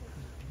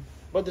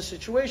 But the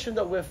situation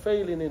that we're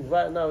failing in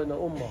right now in the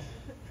ummah,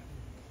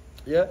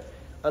 yeah?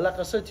 And like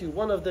I said to you,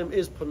 one of them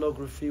is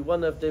pornography,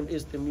 one of them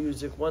is the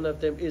music, one of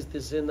them is the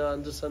zina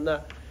and this and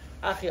that.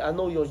 Akhi, I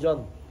know you're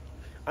young.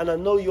 And I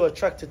know you're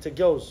attracted to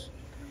girls.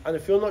 And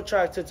if you're not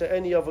attracted to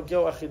any other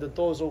girl, akhi, the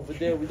door's over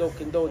there, we don't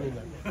condone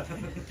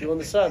it. Do you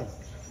understand?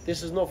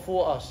 This is not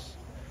for us.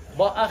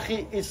 But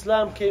akhi,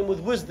 Islam came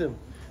with wisdom.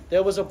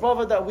 There was a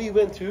brother that we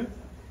went to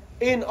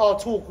in our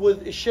talk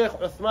with Sheikh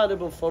Uthman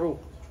ibn Farouk.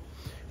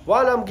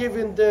 While I'm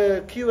giving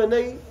the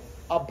Q&A,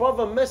 a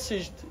brother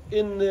messaged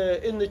in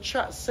the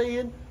chat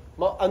saying,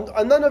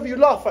 and none of you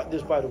laugh at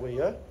this, by the way,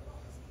 yeah?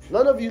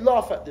 None of you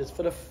laugh at this.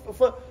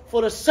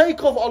 For the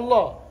sake of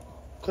Allah,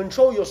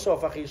 control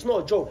yourself, akhi. It's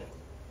not a joke.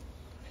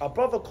 A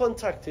brother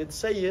contacted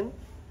saying,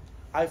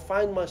 I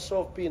find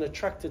myself being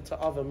attracted to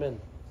other men.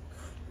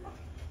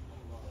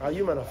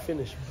 You man are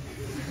finished.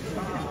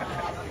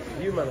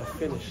 You man are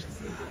finished.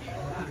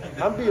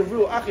 I'm being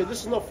real, akhi.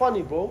 This is not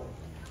funny, bro.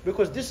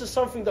 Because this is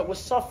something that we're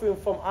suffering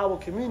from our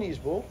communities,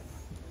 bro.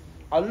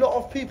 A lot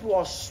of people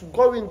are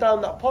going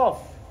down that path.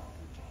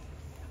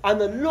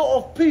 And a lot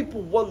of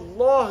people,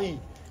 wallahi,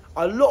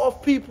 a lot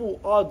of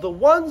people are the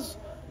ones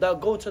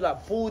that go to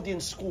that boarding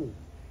school.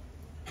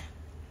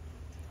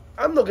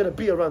 I'm not going to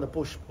be around the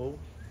bush, bro.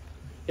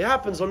 It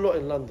happens a lot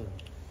in London.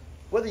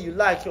 Whether you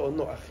like it or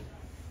not, akhi.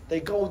 They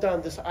go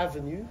down this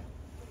avenue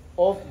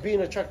of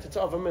being attracted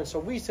to other men. So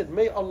we said,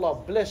 may Allah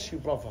bless you,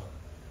 brother.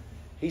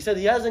 He said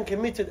he hasn't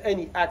committed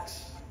any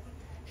acts.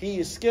 He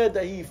is scared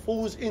that he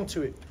falls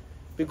into it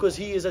because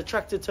he is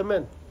attracted to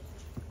men.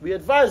 We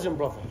advise him,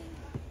 brother.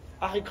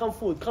 Akhi, come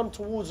forward. Come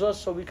towards us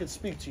so we could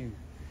speak to you.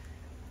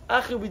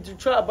 Akhi, we did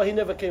try, but he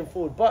never came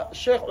forward. But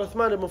Sheikh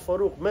Uthman ibn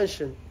Farouk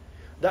mentioned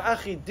that,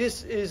 akhi,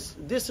 this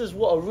is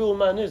what a real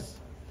man is.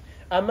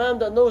 A man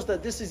that knows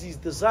that this is his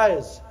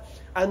desires.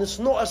 And it's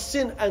not a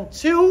sin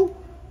until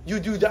you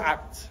do the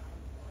act.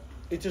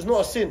 It is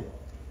not a sin.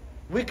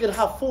 We can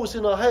have thoughts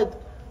in our head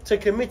to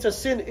commit a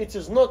sin. It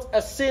is not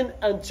a sin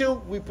until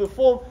we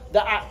perform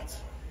the act.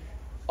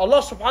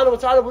 Allah subhanahu wa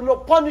ta'ala will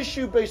not punish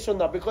you based on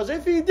that. Because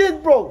if He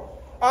did, bro,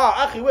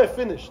 Akhi, we're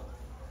finished.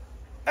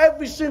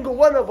 Every single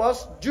one of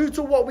us, due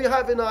to what we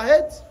have in our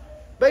heads,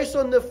 based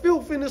on the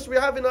filthiness we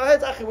have in our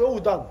heads, Akhi, we're all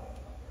done.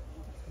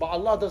 But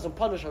Allah doesn't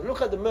punish us.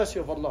 Look at the mercy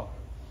of Allah.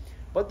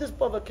 But this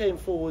brother came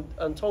forward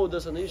and told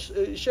us, and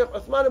Shaykh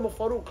Uthman ibn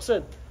Farouk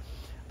said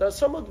that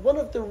one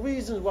of the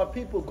reasons why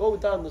people go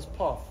down this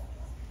path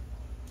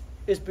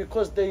is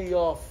because they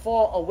are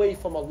far away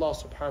from Allah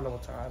subhanahu wa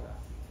ta'ala.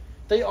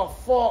 They are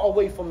far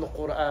away from the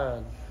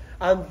Quran.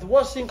 And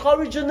what's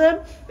encouraging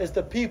them is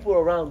the people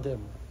around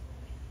them.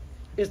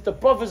 It's the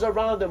brothers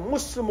around them,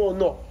 Muslim or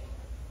not.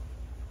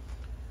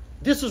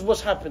 This is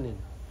what's happening.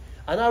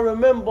 And I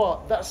remember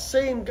that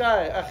same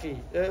guy,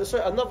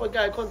 Akhi, another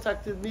guy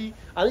contacted me,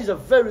 and he's a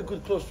very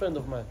good close friend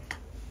of mine.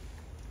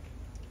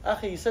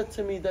 Akhi, he said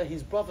to me that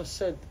his brother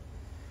said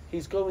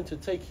he's going to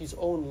take his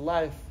own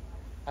life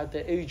at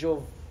the age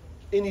of,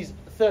 in his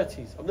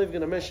 30s. I'm not even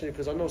going to mention it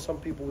because I know some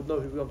people would know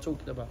who I'm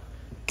talking about.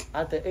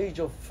 At the age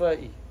of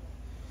 30.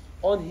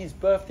 On his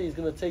birthday, he's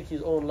going to take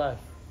his own life.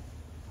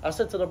 I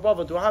said to the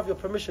brother, do I have your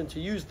permission to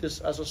use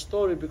this as a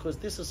story? Because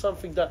this is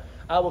something that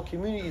our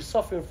community is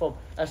suffering from,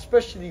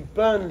 especially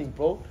Burnley,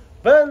 bro.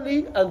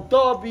 Burnley and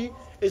Derby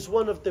is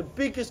one of the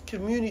biggest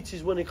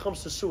communities when it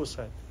comes to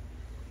suicide.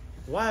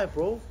 Why,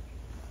 bro?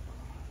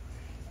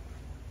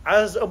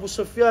 As Abu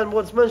Sufyan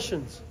once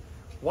mentioned,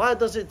 why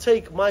does it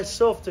take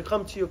myself to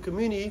come to your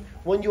community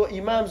when your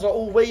imams are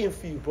all waiting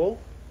for you, bro?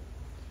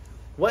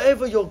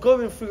 Whatever you're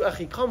going through,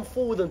 Akhi, come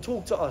forward and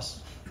talk to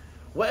us.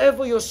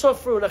 Whatever you're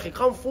suffering, Akhi,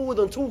 come forward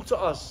and talk to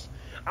us.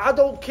 I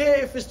don't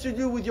care if it's to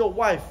do with your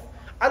wife.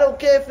 I don't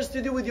care if it's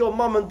to do with your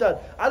mum and dad.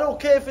 I don't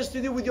care if it's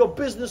to do with your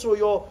business or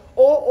your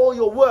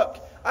work.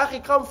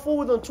 Akhi, come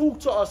forward and talk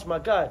to us, my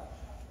guy.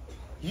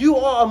 You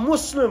are a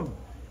Muslim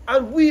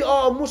and we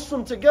are a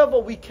Muslim together.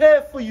 We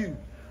care for you.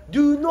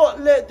 Do not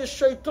let the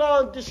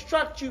shaitan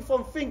distract you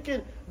from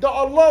thinking that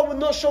Allah will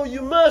not show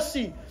you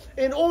mercy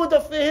in order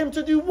for Him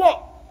to do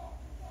what?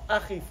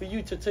 Akhi, for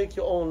you to take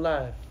your own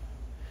life.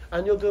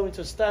 And you're going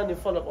to stand in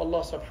front of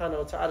Allah subhanahu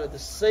wa ta'ala the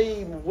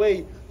same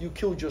way you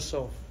killed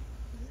yourself.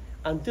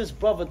 And this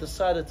brother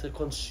decided to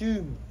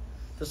consume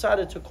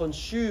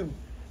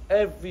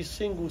every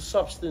single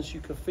substance you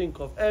can think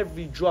of,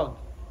 every drug,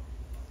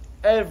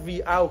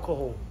 every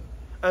alcohol,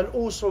 and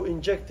also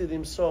injected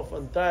himself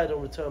and died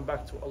and returned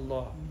back to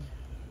Allah.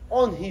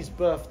 On his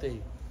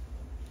birthday,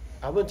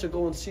 I went to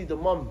go and see the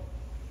mum.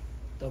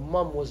 The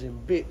mum was in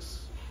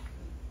bits.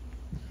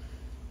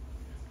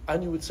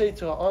 And you would say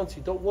to her,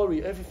 auntie, don't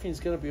worry, everything's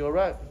going to be all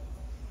right.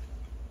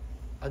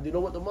 And you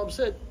know what the mum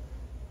said?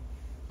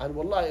 And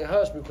wallahi, it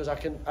hurts me because I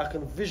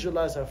can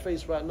visualize her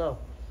face right now.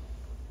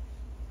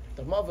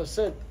 The mother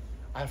said,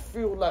 I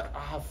feel like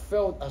I have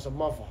failed as a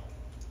mother.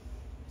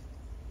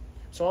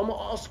 So I'm going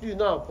to ask you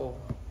now, bro.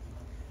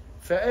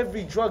 For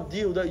every drug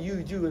deal that you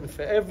do, and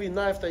for every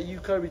knife that you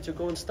carry to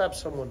go and stab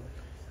someone,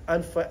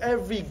 and for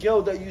every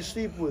girl that you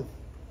sleep with,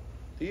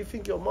 do you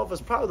think your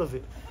mother's proud of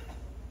it?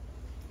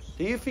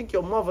 Do you think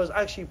your mother's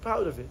actually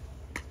proud of it?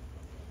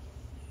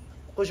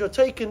 Because you're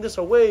taking this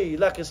away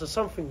like it's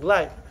something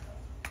light.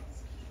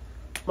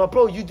 My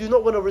bro, you do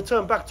not want to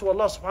return back to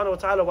Allah subhanahu wa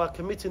ta'ala while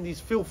committing these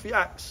filthy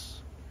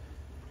acts.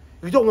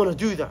 You don't want to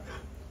do that.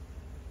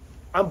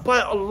 And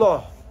by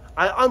Allah,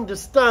 I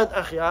understand,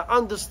 Akhi, I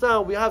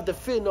understand we have the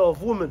fitna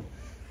of women.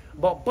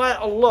 But by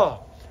Allah,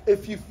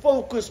 if you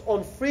focus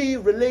on 3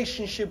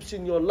 relationships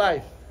in your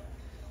life,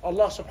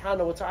 Allah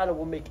subhanahu wa ta'ala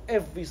will make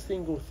every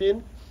single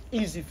thing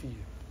easy for you.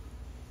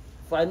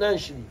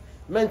 Financially,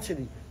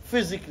 mentally,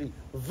 physically,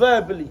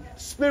 verbally,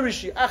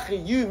 spiritually.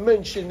 Akhi, you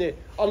mention it,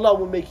 Allah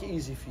will make it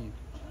easy for you.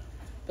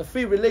 The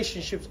 3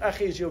 relationships,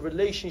 Akhi, is your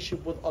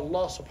relationship with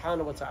Allah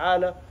subhanahu wa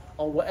ta'ala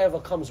on whatever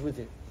comes with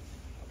it.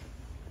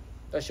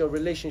 That's your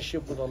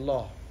relationship with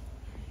Allah.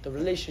 The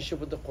relationship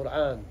with the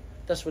Quran.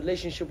 That's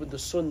relationship with the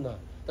Sunnah.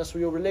 That's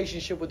your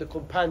relationship with the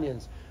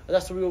companions.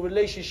 That's your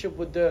relationship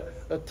with the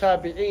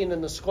tabi'een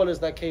and the scholars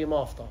that came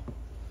after.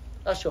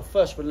 That's your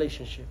first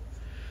relationship.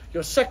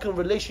 Your second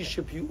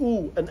relationship, you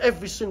all and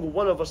every single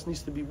one of us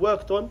needs to be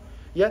worked on,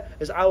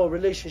 is our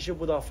relationship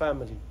with our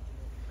family.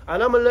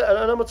 And I'm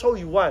gonna tell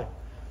you why.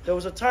 There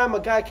was a time a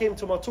guy came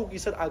to my talk, he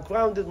said, I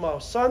grounded my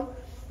son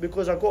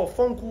because I got a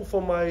phone call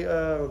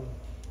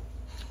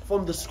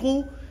from the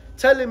school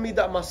telling me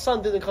that my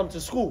son didn't come to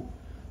school.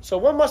 So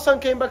when my son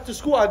came back to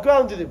school, I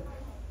grounded him.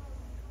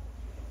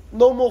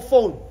 No more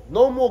phone,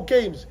 no more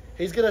games.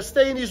 He's gonna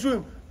stay in his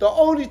room. The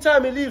only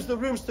time he leaves the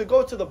room is to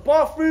go to the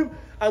bathroom,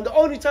 and the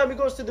only time he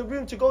goes to the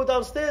room to go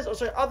downstairs,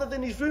 other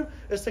than his room,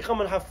 is to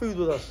come and have food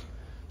with us.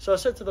 So I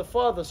said to the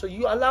father, so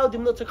you allowed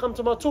him not to come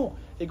to my talk?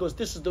 He goes,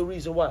 this is the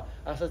reason why.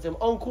 I said to him,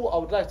 uncle, I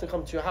would like to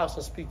come to your house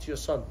and speak to your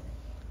son.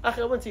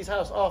 Actually, I went to his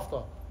house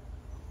after.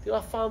 Till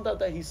I found out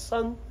that his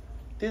son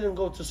didn't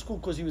go to school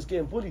because he was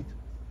getting bullied.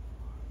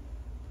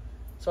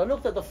 So I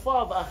looked at the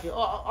father, Akhi.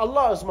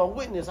 Allah is my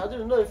witness. I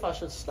didn't know if I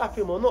should slap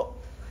him or not.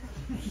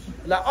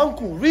 Like,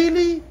 uncle,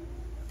 really?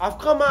 I've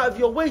come out of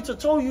your way to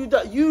tell you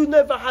that you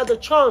never had a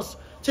chance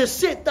to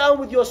sit down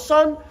with your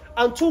son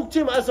and talk to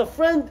him as a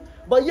friend,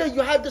 but yeah,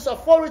 you had this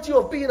authority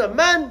of being a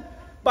man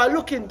by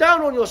looking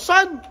down on your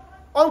son.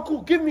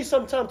 Uncle, give me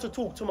some time to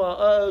talk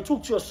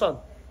to your son,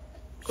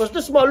 because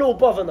this is my little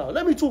brother now.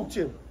 Let me talk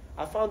to him.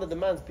 I found that the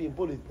man's being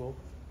bullied, bro.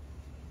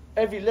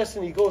 Every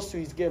lesson he goes to,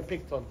 he's getting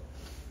picked on.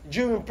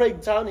 During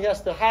break time, he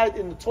has to hide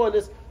in the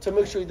toilets to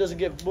make sure he doesn't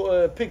get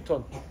picked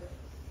on.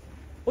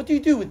 What do you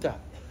do with that?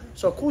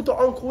 So I called the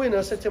uncle in and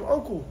I said to him,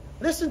 uncle,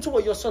 listen to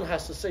what your son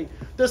has to say.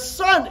 The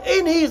son,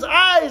 in his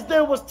eyes,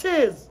 there was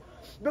tears,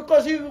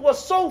 because he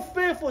was so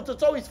fearful to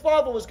tell his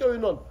father what's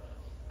going on.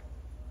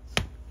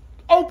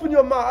 Open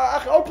your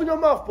mouth, open your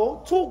mouth,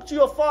 bro. Talk to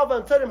your father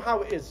and tell him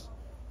how it is.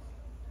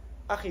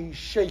 Akhi, he's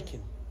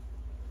shaking.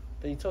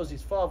 Then he tells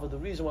his father, the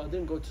reason why I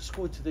didn't go to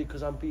school today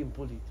because I'm being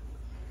bullied.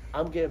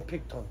 I'm getting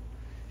picked on.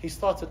 He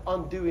started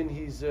undoing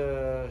his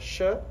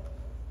shirt.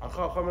 I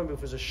can't remember if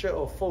it was a shirt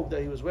or fold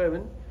that he was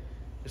wearing.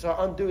 He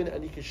started undoing it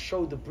and he could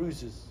show the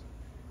bruises.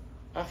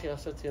 Akhi, I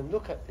said to him,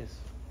 look at this.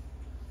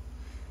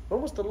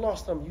 When was the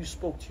last time you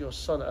spoke to your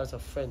son as a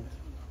friend?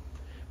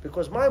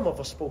 Because my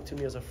mother spoke to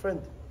me as a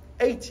friend.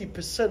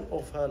 80%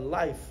 of her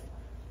life,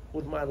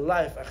 with my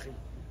life, Akhi,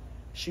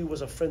 she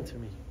was a friend to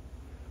me.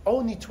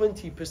 Only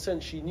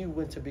 20% she knew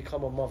when to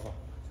become a mother.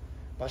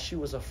 But she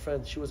was a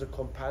friend, she was a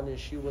companion,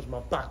 she was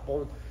my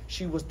backbone,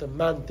 she was the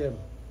man them.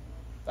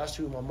 That's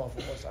who my mother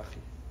was,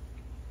 Akhi.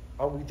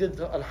 And we did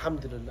that,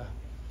 alhamdulillah.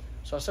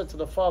 So I said to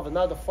the father,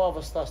 now the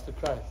father starts to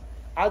cry.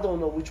 I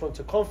don't know which one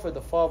to comfort,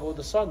 the father or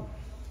the son.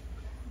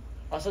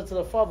 I said to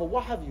the father,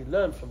 what have you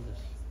learned from this?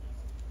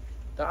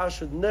 That I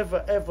should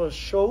never ever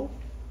show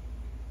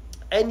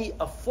any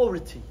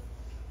authority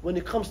when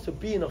it comes to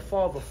being a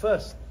father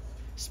first.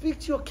 Speak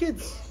to your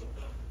kids.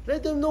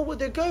 Let them know what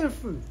they're going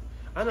through.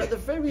 And at the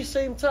very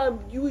same time,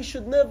 we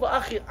should never,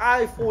 Akhi,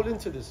 I fall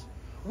into this.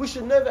 We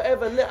should never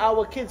ever let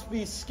our kids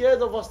be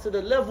scared of us to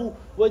the level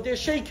where they're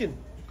shaking.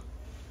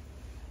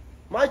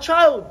 My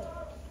child,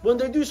 when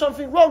they do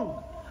something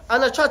wrong,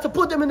 and I try to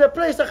put them in their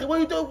place, Akhi, what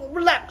are you doing?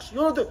 Relax. You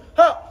don't do,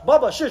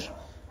 Baba, shish.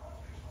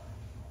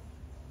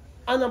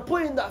 And I'm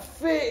putting that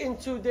fear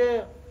into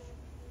their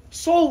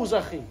souls,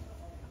 Akhi.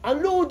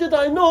 And little did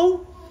I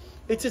know,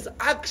 it is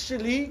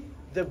actually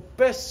the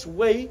best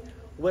way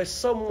where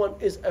someone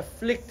is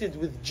afflicted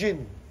with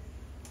jinn.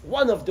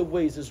 One of the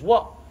ways is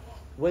what?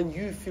 When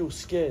you feel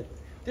scared.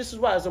 This is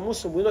why as a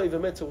Muslim, we're not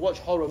even meant to watch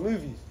horror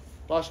movies.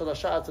 MashaAllah,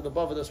 shout out to the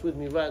brother that's with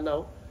me right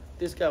now.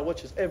 This guy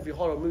watches every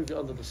horror movie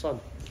under the sun.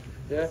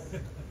 Yeah?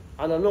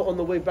 And I know on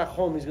the way back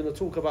home, he's going to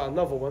talk about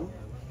another one.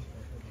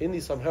 He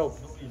needs some help.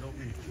 Not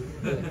me.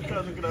 You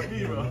can't look at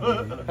me,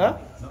 bro. Huh?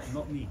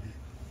 Not me.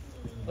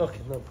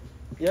 Okay, no.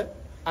 Yeah?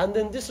 And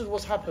then this is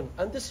what's happened.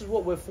 And this is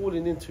what we're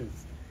falling into.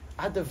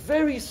 At the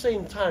very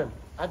same time,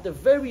 the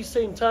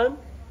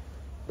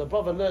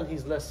brother learned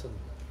his lesson.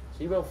 So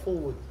he went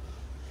forward.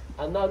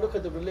 And now look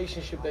at the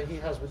relationship that he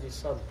has with his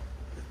son.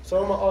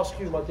 So I'm going to ask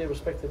you, my dear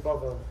respected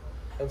brother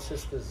and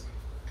sisters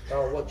that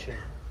are watching.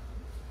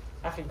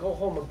 Akhi, go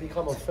home and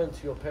become a friend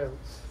to your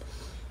parents.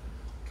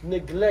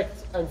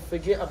 Neglect and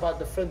forget about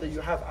the friend that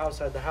you have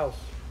outside the house.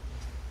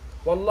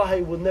 Wallahi,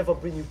 it will never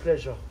bring you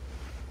pleasure.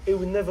 It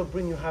will never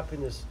bring you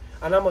happiness.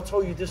 And I'm going to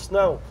tell you this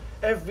now.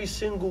 Every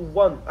single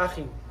one,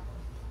 Akhi,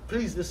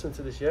 please listen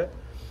to this, yeah?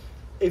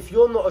 If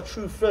you're not a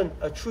true friend,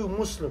 a true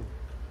Muslim,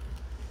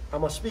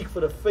 I'm going to speak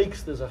for the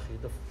fakesters,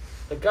 Akhi.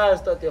 The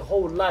guys that their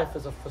whole life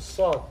is a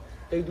facade.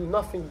 They do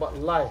nothing but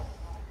lie.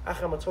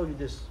 Akhi, I'm going to tell you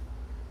this.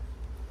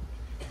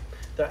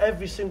 That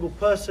every single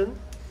person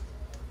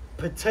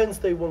pretends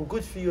they want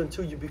good for you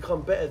until you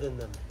become better than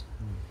them.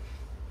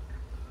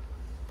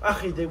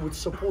 Akhi, they would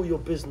support your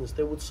business.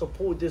 They would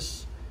support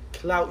this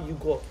clout you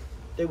got.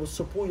 They would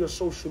support your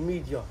social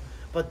media.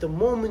 But the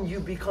moment you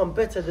become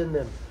better than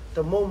them,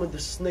 the moment the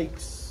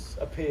snakes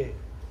appear.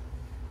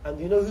 And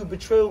you know who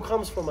betrayal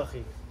comes from,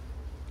 Akhi?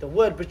 The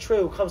word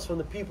betrayal comes from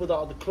the people that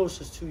are the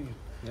closest to you.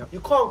 Yep. You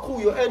can't call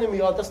your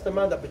enemy, oh, that's the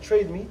man that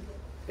betrayed me.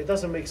 It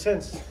doesn't make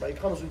sense, but it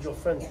comes with your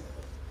friend.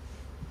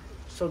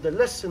 So the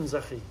lessons,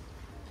 Akhi,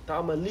 that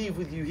I'm going to leave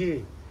with you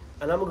here,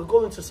 and I'm going to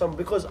go into some,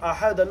 because I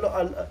had a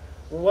lot,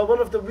 one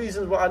of the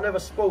reasons why I never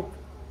spoke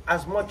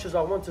as much as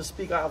I want to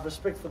speak out of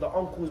respect for the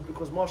uncles,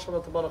 because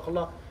mashallah,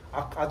 tabarakallah,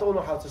 I don't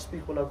know how to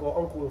speak when I got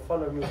uncle in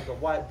front of me with the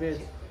white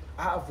beard.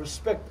 Out of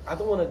respect, I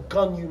don't want to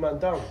gun you man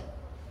down.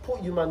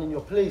 Put you man in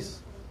your place.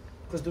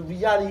 Because the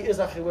reality is,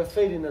 Akhi, we're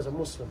failing as a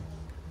Muslim.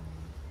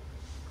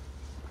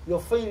 You're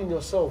failing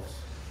yourselves.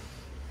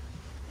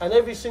 And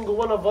every single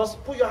one of us,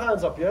 put your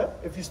hands up, yeah?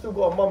 If you still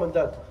got a mum and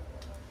dad.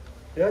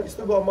 Yeah, you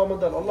still got a mum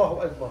and dad.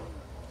 Allahu Akbar.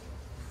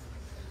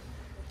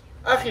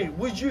 Akhi,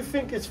 would you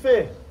think it's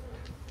fair?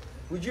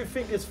 Would you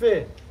think it's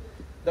fair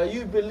that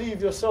you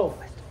believe yourself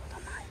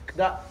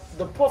that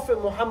the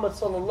Prophet Muhammad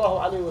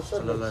sallallahu alaihi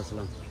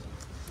wasallam,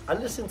 and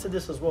listen to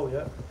this as well,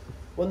 yeah?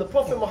 When the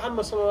Prophet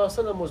Muhammad sallallahu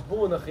alaihi wasallam was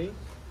born, Akhi,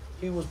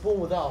 he was born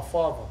without a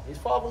father. His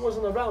father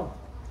wasn't around.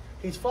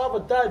 His father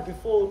died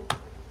before,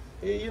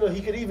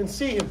 he could even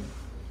see him.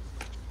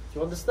 Do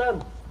you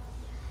understand?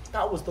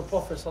 That was the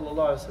Prophet sallallahu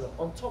alaihi wasallam.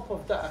 On top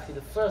of that, Akhi,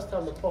 the first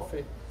time the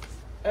Prophet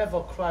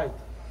ever cried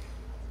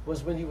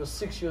was when he was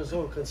 6 years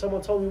old. Can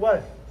someone tell me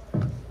why?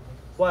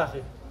 Why,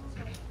 Akhi?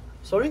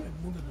 Sorry?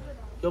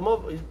 Your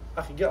mother,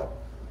 Akhi, get up.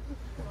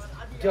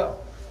 Get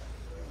up.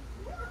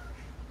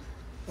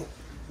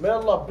 May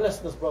Allah bless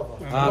this brother.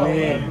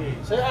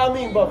 Ameen. Say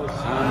Ameen, brothers.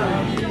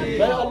 Ameen.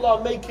 May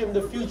Allah make him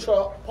the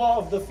future,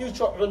 part of the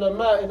future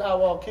ulama in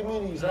our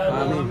communities.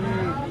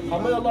 Ameen.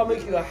 And may Allah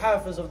make you a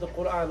hafiz of the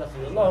Quran.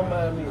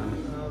 Allahumma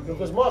Ameen.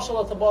 Because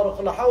mashallah,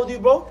 tabarakallah. How old are you,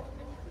 bro?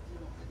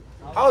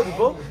 How old are you,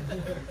 bro?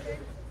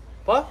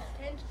 What?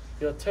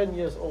 You're 10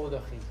 years old,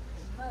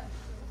 Akhi.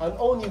 And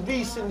only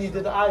recently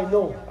did I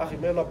know. Akhi,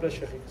 may Allah bless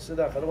you, Akhi. Sit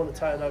down, I don't want to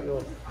tighten out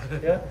your.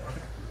 Yeah?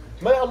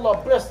 May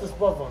Allah bless this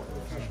brother.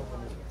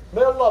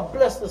 May Allah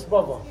bless this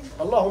brother.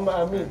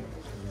 Allahumma Ameen.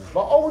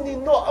 But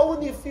not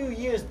only a few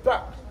years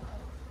back,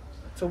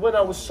 to when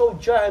I was so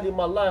jahil in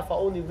my life, I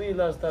only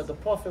realized that the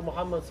Prophet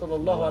Muhammad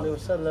sallallahu alaihi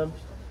wasallam,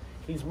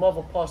 his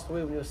mother passed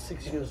away when he was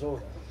 6 years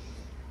old.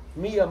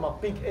 Me at my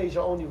big age,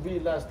 I only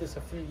realized this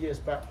a few years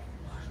back.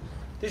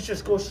 This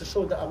just goes to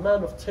show that a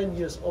man of 10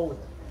 years old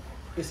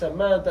is a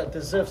man that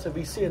deserves to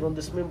be seen on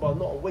this minbar,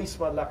 not a waste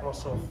man like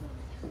myself.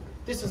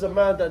 This is a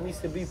man that needs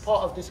to be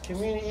part of this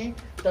community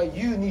that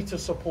you need to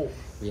support.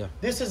 Yeah.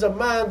 This is a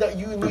man that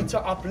you need to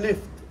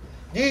uplift.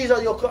 These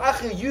are your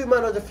Akhi, you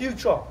man of the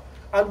future.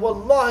 And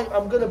wallahi,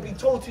 I'm going to be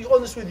totally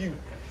honest with you.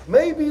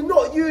 Maybe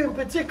not you in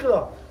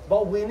particular,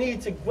 but we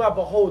need to grab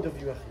a hold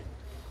of you, Akhi.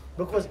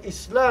 Because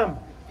Islam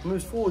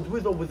moves forward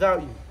with or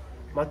without you.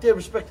 My dear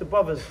respected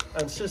brothers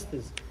and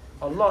sisters,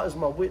 Allah is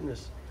my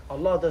witness.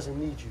 Allah doesn't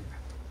need you.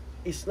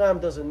 Islam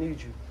doesn't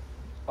need you.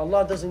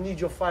 Allah doesn't need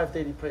your 5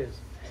 daily prayers.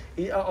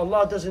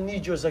 Allah doesn't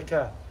need your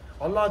zakah.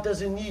 Allah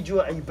doesn't need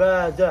your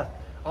ibadah.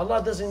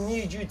 Allah doesn't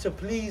need you to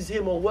please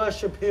Him or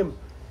worship Him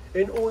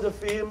in order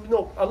for Him.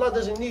 No, Allah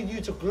doesn't need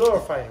you to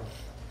glorify Him.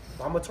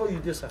 But I'm going to tell you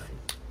this,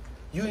 Akhi.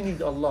 You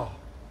need Allah.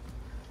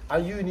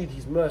 And you need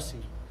His mercy.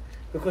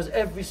 Because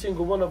every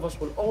single one of us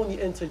will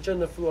only enter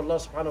Jannah through Allah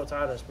subhanahu wa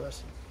ta'ala's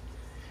mercy.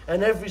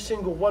 And every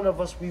single one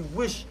of us, we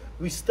wish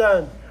we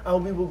stand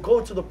and we will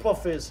go to the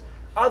prophets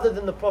other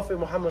than the Prophet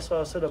Muhammad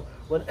sallallahu alaihi wasallam.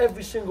 When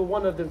every single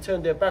one of them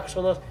turn their backs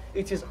on us,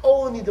 it is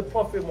only the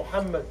Prophet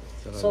Muhammad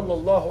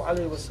sallallahu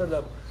alaihi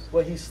wasallam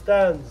where he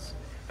stands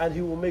and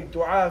he will make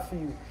dua for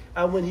you.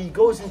 And when he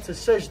goes into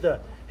sajda,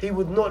 he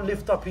would not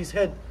lift up his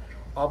head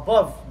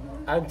above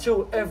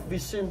until every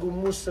single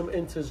Muslim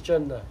enters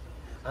Jannah.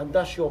 And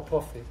that's your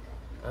Prophet.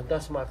 And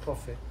that's my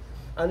Prophet.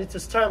 And it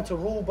is time to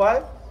rule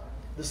by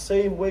the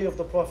same way of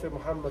the Prophet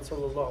Muhammad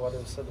sallallahu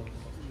alaihi wasallam.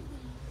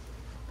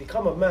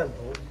 Become a man,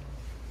 bro.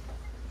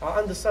 I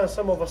understand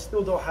some of us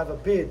still don't have a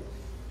beard,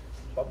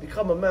 but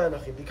become a man,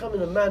 Akhi.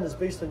 Becoming a man is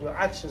based on your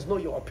actions,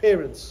 not your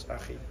appearance,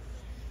 Akhi.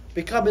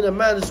 Becoming a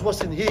man is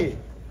what's in here.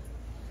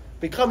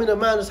 Becoming a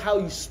man is how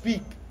you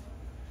speak,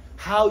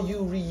 how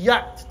you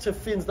react to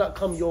things that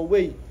come your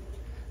way.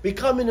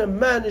 Becoming a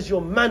man is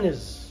your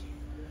manners.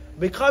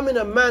 Becoming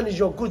a man is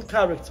your good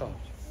character.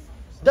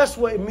 That's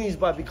what it means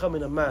by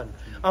becoming a man.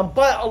 And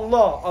by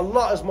Allah,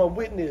 Allah is my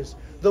witness,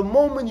 the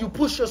moment you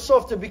push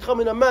yourself to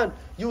becoming a man,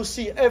 you'll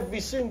see every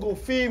single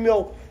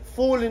female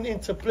falling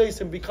into place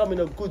and becoming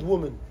a good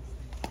woman.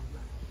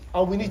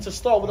 And we need to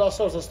start with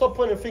ourselves. And stop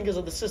pointing fingers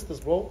at the sisters,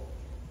 bro.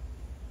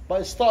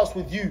 But it starts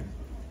with you.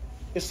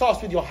 It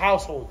starts with your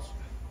households.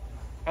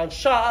 And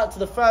shout out to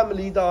the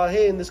family that are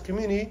here in this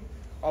community.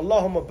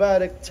 Allahumma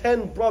barak,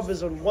 10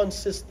 brothers and 1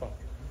 sister.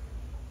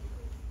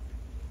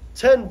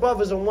 10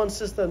 brothers and 1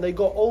 sister, and they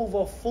got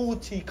over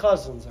 40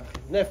 cousins,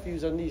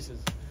 nephews and nieces.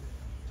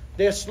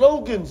 Their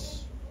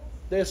slogans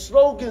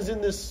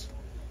in this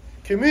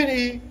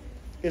community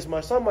is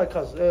my son, my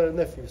cousin,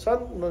 nephew,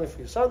 son, my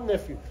nephew, son,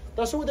 nephew.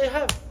 That's all they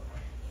have.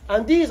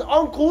 And these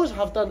uncles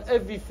have done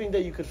everything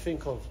that you could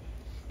think of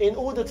in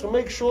order to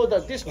make sure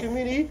that this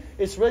community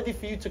is ready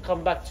for you to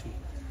come back to.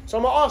 So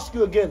I'm going to ask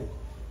you again,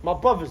 my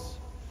brothers,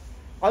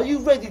 are you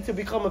ready to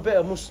become a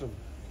better Muslim?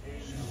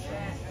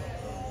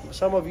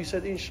 Some of you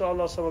said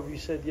inshallah, some of you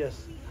said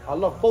yes. I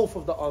love both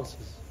of the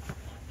answers.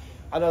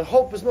 And I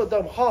hope it's not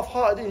them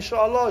half-hearted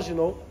inshallah, you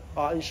know.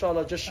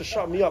 Inshallah, just to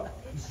shut me up.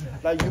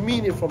 Like you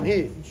mean it from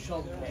here.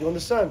 You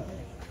understand?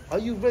 Are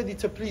you ready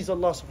to please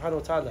Allah subhanahu wa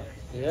ta'ala?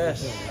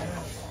 Yes.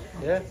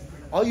 Yeah?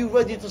 Are you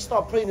ready to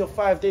start praying your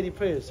 5 daily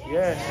prayers?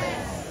 Yes.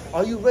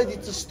 Are you ready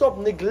to stop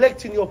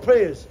neglecting your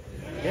prayers?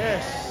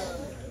 Yes.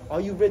 Are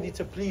you ready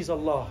to please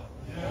Allah?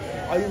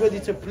 Are you ready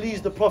to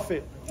please the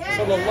Prophet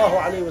sallallahu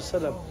alaihi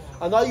wasallam?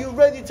 And are you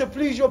ready to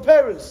please your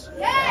parents?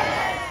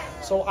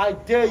 Yes. So I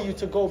dare you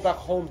to go back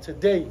home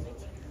today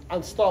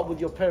and start with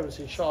your parents,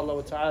 inshallah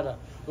wa ta'ala.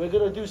 We're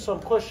going to do some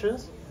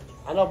questions.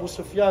 And Abu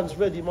Sufyan's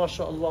ready,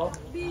 mashallah.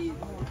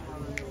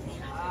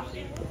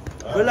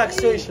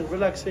 Relaxation. So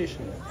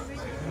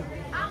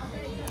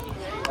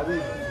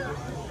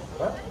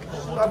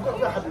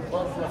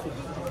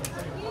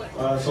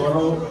I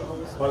know,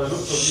 by the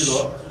looks of you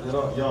lot, you're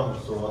not young,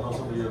 so I know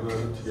some of you are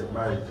going to get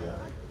married, yeah.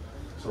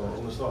 So I'm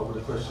going to start with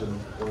a question,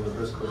 one of the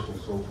best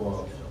questions so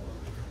far.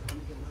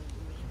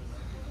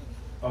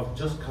 I've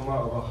just come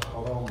out of a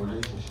haram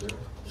relationship.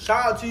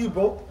 Shout out to you,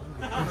 bro.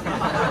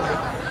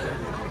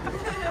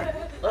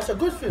 That's a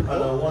good thing, bro.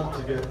 And I want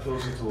to get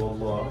closer to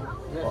Allah,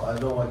 but I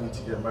know I need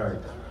to get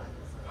married.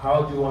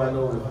 How do I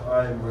know if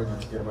I am ready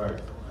to get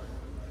married?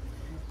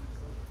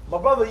 My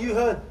brother, you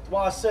heard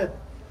what I said.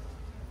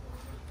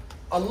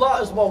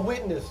 Allah is my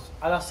witness,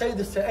 and I say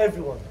this to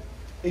everyone.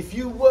 If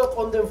you work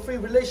on them 3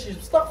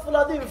 relationships,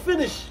 I didn't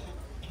finish.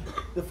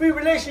 The 3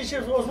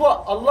 relationships was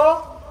what?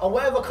 Allah and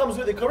whatever comes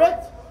with it,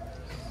 correct?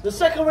 The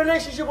second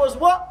relationship was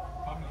what?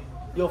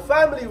 Your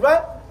family,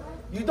 right?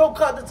 You don't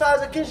cut the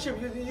ties of kinship.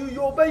 You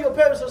obey your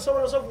parents and so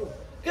on and so forth.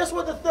 Guess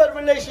what the third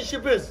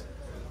relationship is?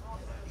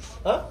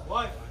 Huh?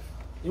 Wife.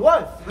 Your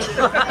wife.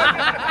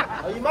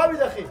 Are you married,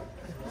 Akhi?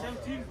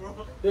 17,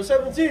 bro. You're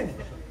 17.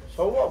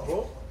 So what,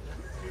 bro?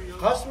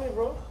 Cuss me,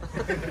 bro.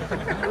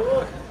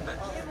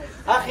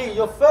 Akhi,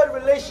 your third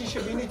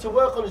relationship you need to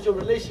work on is your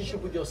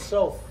relationship with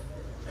yourself.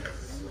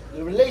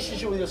 Your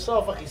relationship with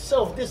yourself, Akhi.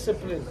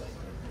 Self-discipline.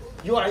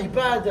 Your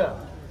ibadah.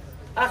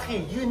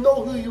 Akhi, you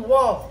know who you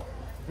are.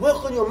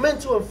 Work on your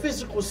mental and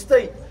physical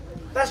state.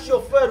 That's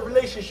your third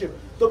relationship.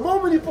 The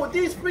moment you put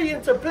these 3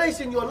 into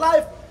place in your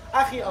life,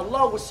 Akhi,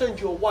 Allah will send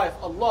you a wife.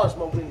 Allah is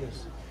my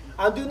witness.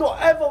 And do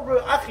not ever,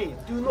 Akhi,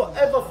 do not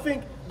ever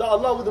think that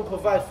Allah wouldn't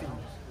provide for you.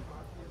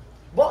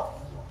 But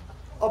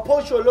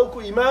approach your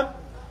local imam,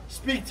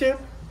 speak to him.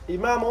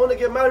 Imam, I want to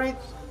get married.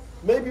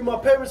 Maybe my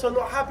parents are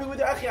not happy with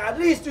it. Akhi, at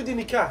least do the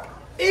nikah.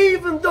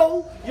 Even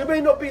though you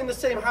may not be in the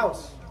same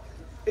house.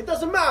 It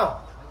doesn't matter.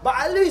 But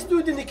at least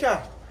do the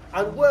nikah.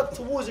 And work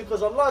towards it,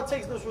 because Allah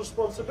takes this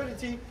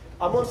responsibility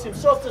amongst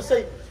himself to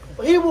say,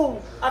 He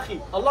will,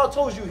 Akhi, Allah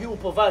told you He will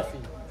provide for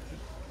you.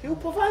 He will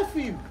provide for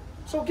you.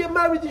 So get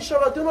married,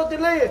 inshallah. Do not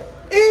delay it.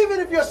 Even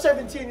if you're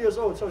 17 years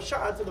old. So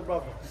shout out to the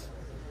brother.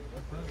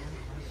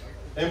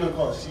 Ayman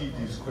can't see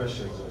these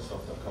questions and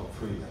stuff that come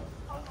through.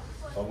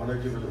 So I'm going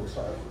to give a little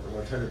something. I'm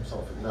going to tell him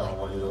something now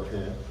while you're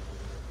here.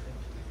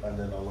 And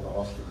then I want to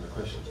ask him the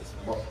question.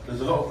 But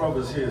there's a lot of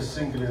brothers here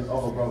singling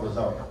other brothers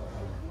out,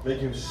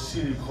 making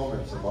silly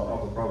comments about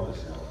other brothers.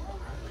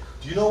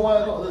 Do you know why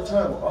a lot of the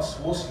time us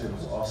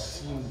Muslims are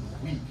seen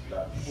weak?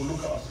 Like people look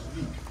at us as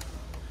weak.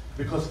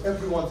 Because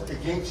everyone's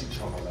against each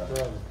other.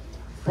 Like.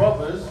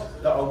 Brothers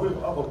that are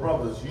with other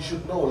brothers, you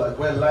should know, like,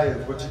 we're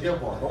lions, we're together.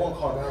 No one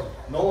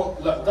can't, no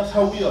one, like, that's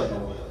how we are, you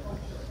know.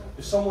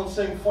 If someone's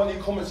saying funny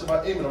comments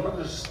about Ayman, I'm not going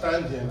to just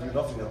stand here and do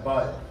nothing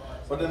about it.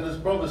 But then there's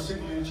brothers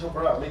singling each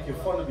other out, making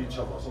fun of each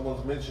other.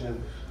 Someone's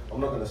mentioning, I'm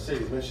not going to say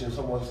it, mentioning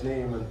someone's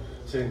name and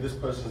saying this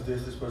person's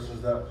this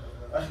person's that.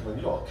 Actually,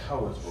 man, you lot are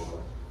cowards, bro,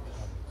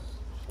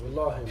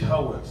 man.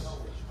 Cowards.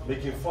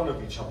 Making fun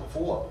of each other.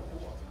 For what?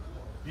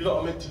 You lot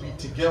are meant to be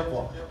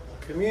together.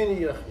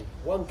 Community, Akhi.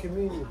 One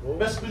community, bro.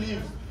 Best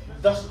believe,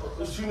 that's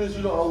as soon as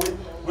you lot are away,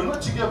 we're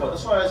not together.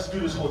 That's why I do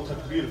this whole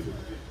takbir thing.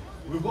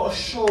 We've got to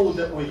show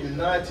that we're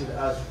united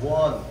as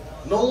one.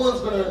 No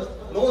one's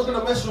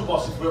gonna mess with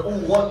us if we're all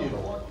one, you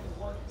know.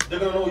 They're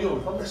gonna know, yo,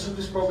 if I mess with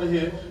this brother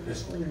here,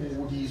 there's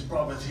all these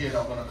brothers here that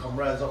are gonna come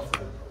rise up for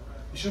them.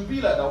 It should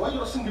be like that. Why are you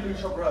not singling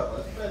each other out,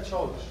 man? It's very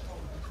childish.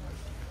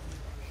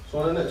 So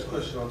on the next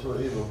question, I'll tell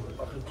you.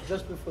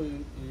 Just before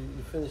you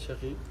finish,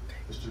 Akhi,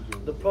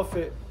 the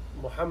Prophet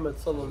Muhammad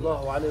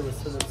sallallahu alayhi wa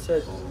sallam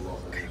said,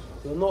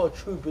 you're not a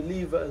true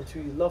believer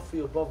until you love for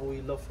your brother what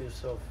you love for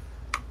yourself.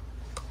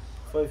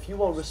 For if you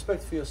want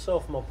respect for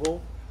yourself, my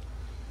bro,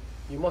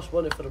 you must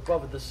want it for the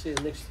brother that's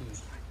sitting next to you.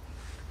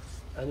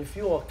 And if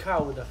you are a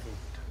coward, Akhi,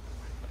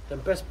 then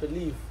best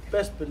believe,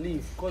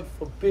 God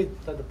forbid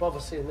that the brother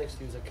sitting next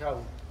to you is a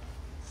coward.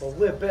 But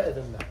we're better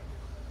than that.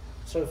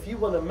 So if you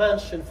want a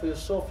mansion for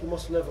yourself, you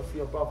must love it for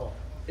your brother.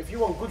 If you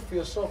want good for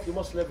yourself, you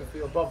must love it for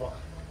your brother.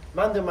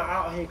 Man, them are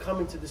out here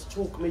coming to this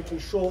talk, making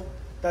sure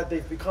that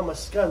they've become a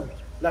scan,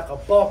 like a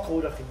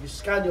barcode. Akhi. You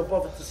scan your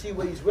brother to see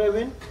what he's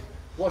wearing,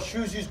 what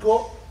shoes he's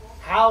got,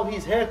 how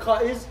his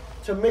haircut is,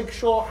 to make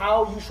sure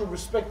how you should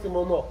respect him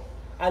or not.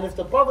 And if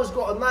the brother's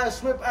got a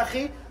nice whip,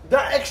 Akhi,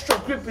 that extra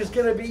grip is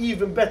going to be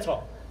even better.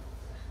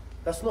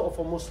 That's not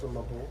for Muslim,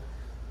 my bro.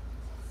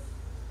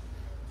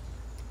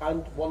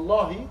 And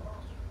wallahi,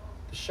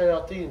 the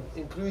shayateen,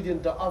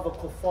 including the other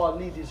kuffar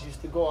leaders,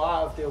 used to go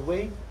out of their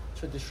way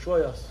to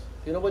destroy us.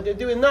 You know what they're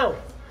doing now?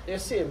 They're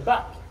sitting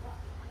back.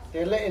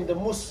 They're letting the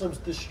Muslims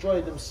destroy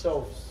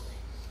themselves.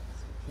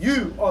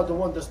 You are the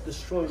one that's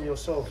destroying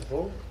yourselves,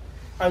 bro.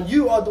 And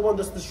you are the one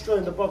that's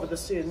destroying the brother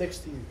that's sitting next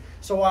to you.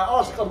 So I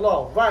ask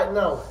Allah right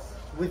now,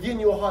 within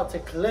your heart, to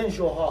cleanse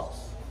your hearts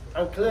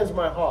and cleanse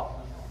my heart.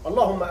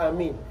 Allahumma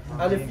ameen.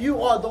 And if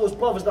you are those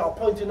brothers that are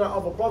pointing out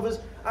other brothers,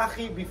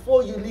 Akhi,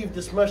 before you leave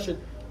this masjid,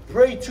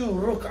 pray 2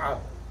 ruk'ah,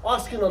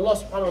 asking Allah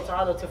subhanahu wa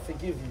ta'ala to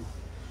forgive you.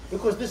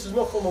 Because this is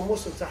not from a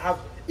Muslim to have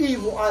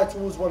evil eye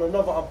towards one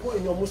another and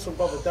putting your Muslim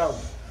brother down.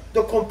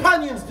 The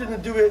companions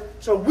didn't do it,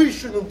 so we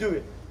shouldn't do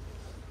it.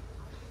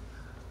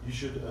 You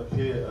should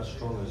appear as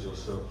strong as your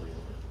circle.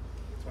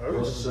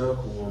 Your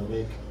circle will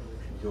make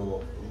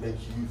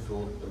you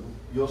feel,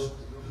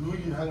 who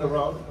you hang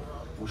around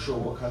will show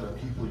what kind of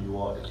people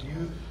you are.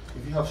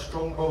 If you have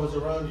strong brothers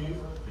around you,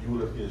 you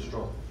will appear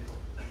strong.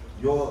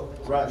 You're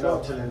right now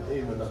telling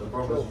Ayman that the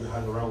brothers you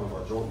hang around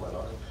with are joke, man.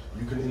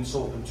 You can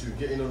insult them too.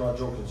 Get in on our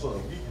joke and insult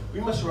them. We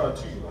mess around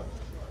too, man.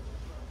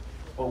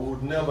 But we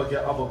would never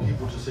get other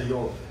people to say,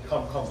 yo,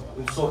 come,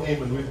 insult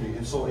Ayman with me,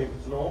 insult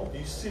Ayman. No,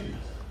 he's silly.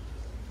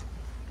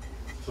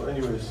 So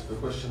anyways, the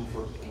question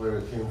for where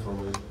it came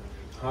from is,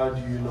 how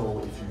do you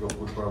know if you've got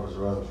good brothers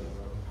around you?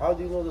 How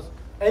do you know this?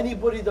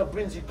 Anybody that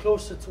brings you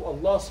closer to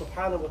Allah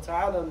subhanahu wa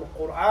ta'ala in the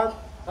Quran,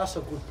 that's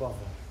a good brother.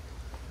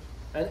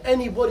 And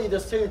anybody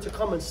that's telling you to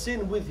come and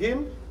sin with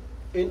him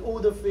in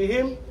order for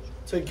him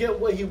to get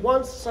what he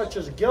wants, such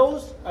as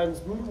girls and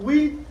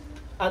weed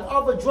and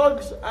other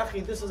drugs,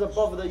 Akhi, this is a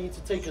brother that you need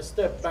to take a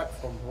step back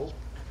from, bro.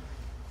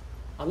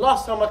 And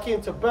last time I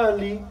came to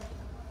Burnley,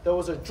 there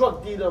was a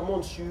drug dealer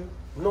amongst you,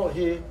 not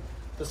here,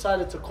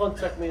 decided to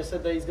contact me and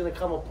said that he's going to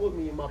come and put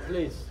me in my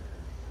place.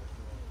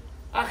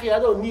 Akhi, I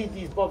don't need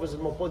these brothers as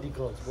my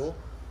bodyguards, bro.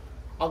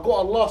 I got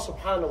Allah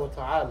subhanahu wa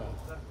ta'ala.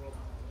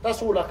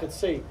 That's all I could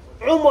say.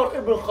 Umar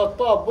ibn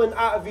Khattab went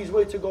out of his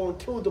way to go and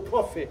kill the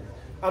Prophet,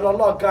 and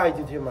Allah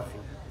guided him, Akhi.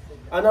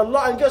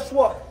 And guess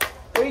what?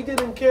 He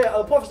didn't care.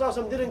 The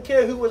Prophet didn't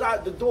care who was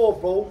at the door,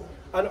 bro.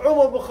 And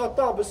Umar ibn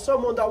Khattab is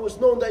someone that was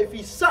known that if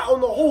he sat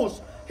on the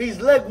horse, his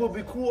leg would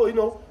be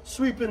cool,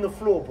 sweeping the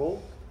floor, bro.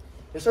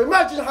 And so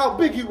imagine how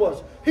big he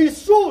was. His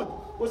sword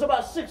was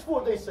about 6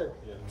 foot, they said.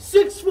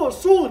 6 foot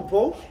sword,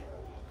 bro.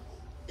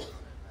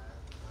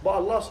 But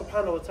Allah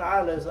subhanahu wa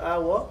ta'ala is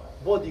our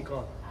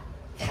bodyguard.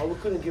 And we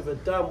couldn't give a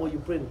damn what you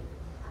bring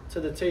to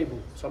the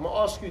table. So I'm going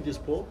to ask you this,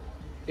 bro.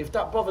 If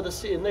that brother that's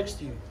sitting next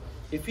to you,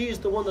 if he is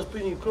the one that's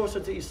bringing you closer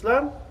to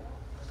Islam,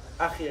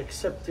 Akhi,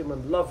 accept him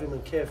and love him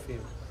and care for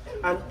him.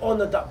 And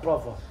honor that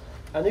brother.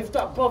 And if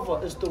that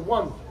brother is the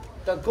one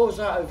that goes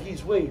out of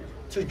his way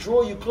to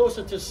draw you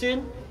closer to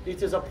sin,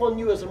 it is upon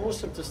you as a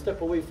Muslim to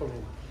step away from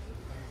him.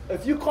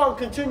 If you can't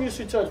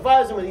continuously to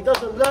advise him and he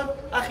doesn't learn,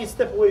 Akhi,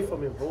 step away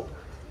from him, bro.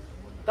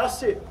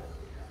 That's it.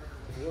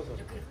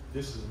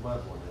 This is a mad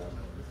one, yeah.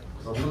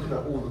 Because I'm looking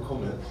at all the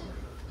comments.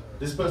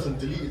 This person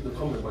deleted the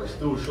comment, but it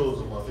still shows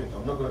on my thing.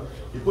 I'm not gonna.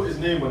 He put his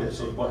name on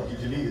it, but he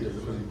deleted it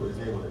because he put his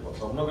name on it.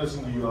 So I'm not gonna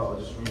single you out. I'll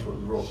just read what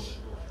he wrote.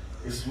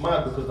 It's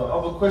mad because the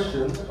other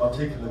questions are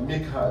taking the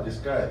mick out of this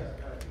guy.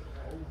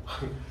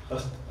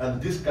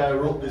 And this guy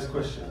wrote this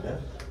question, yeah?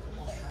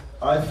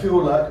 I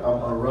feel like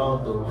I'm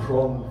around the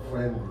wrong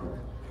friend group.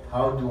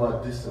 How do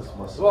I distance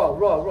myself?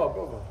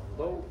 Brother.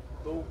 Don't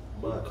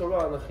look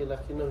around, Akhi, like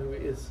you know who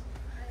it is.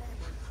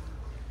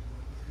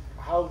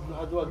 How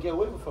do I get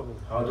away from him?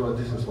 How do I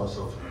distance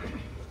myself?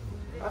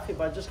 Akhi,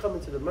 by just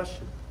coming to the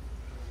masjid.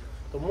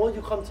 The more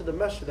you come to the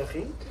masjid,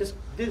 Akhi,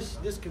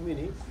 this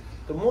community,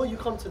 the more you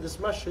come to this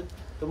masjid,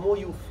 the more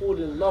you fall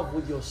in love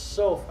with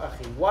yourself,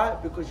 Akhi. Why?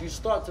 Because you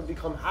start to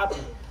become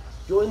happy.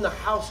 You're in the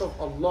house of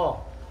Allah.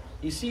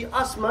 You see,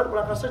 us, man,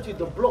 like I said to you,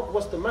 the block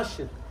was the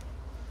masjid.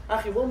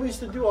 Akhi, when we used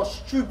to do our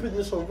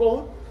stupidness on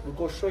road, we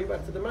go straight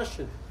back to the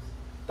masjid.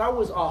 That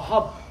was our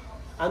hub.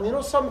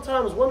 And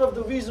sometimes one of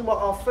the reasons why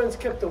our friends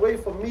kept away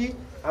from me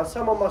and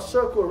some of my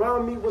circle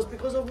around me was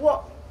because of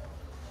what?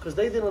 Because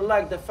they didn't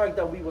like the fact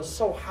that we were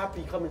so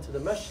happy coming to the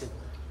masjid.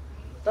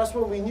 That's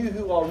when we knew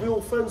who our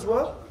real friends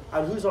were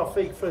and who's our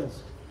fake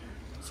friends.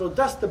 So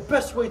that's the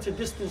best way to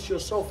distance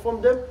yourself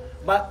from them,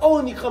 by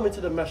only coming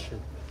to the masjid.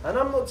 And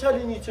I'm not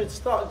telling you to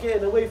start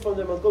getting away from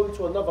them and going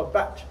to another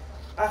batch.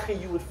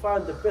 Akhi, you would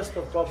find the best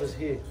of brothers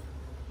here.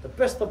 The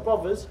best of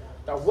brothers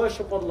that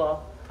worship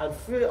Allah and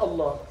fear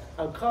Allah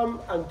and come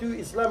and do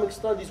Islamic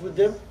studies with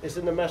them is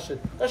in the masjid.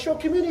 That's your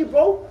community,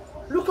 bro.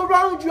 Look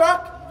around you,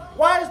 Akhi.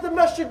 Why is the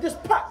masjid this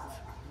packed?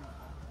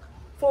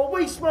 For a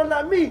waste man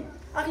like me,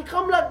 Akhi,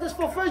 come like this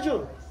for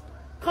Fajr.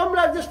 Come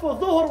like this for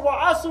Dhuhr,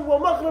 wa Asr, wa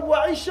Maghrib,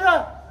 wa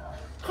Isha.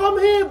 Come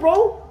here,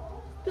 bro.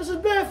 This is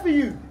better for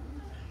you.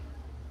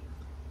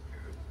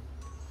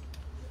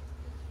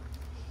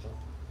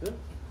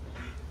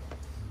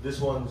 This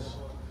one's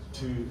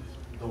to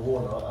the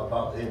warner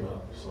about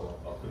Ayman, so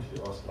I'll quickly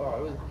ask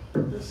them.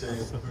 They're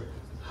saying,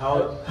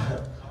 how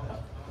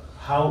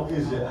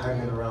is it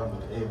hanging around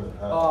with Ayman?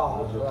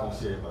 What do you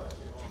say about it?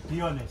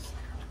 Be honest.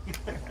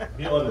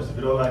 Be honest, if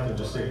you don't like it,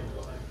 just say it.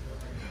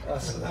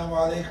 Assalamu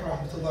alaikum wa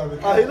rahmatullahi wa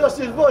barakatuh. He lost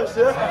his voice,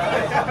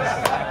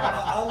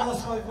 yeah? I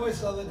lost my voice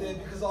the other day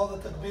because all the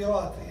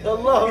takbirat.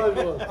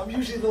 Allah. I'm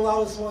usually the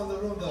loudest one in the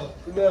room though.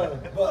 No.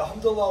 But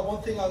alhamdulillah,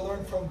 one thing I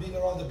learned from being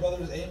around the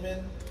brothers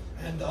Ayman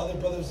and the other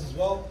brothers as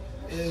well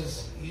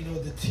is,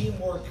 the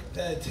teamwork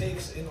that it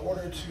takes in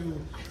order to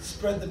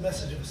spread the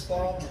message of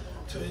Islam,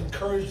 to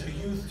encourage the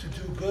youth to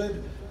do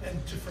good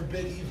and to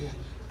forbid evil.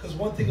 Because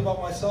one thing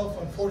about myself,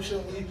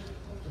 unfortunately,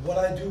 what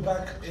I do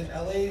back in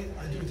LA,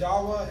 I do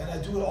da'wah and I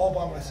do it all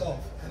by myself.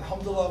 And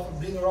alhamdulillah, from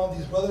being around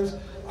these brothers,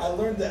 I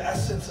learned the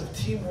essence of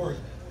teamwork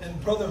and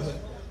brotherhood.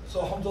 So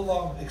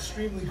alhamdulillah, I'm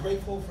extremely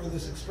grateful for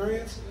this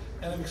experience,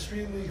 and I'm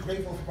extremely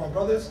grateful for my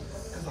brothers,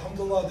 because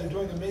alhamdulillah, they're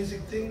doing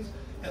amazing things.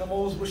 and I'm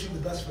always wishing the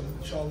best for them,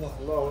 inshallah.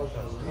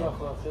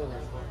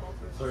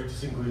 Sorry to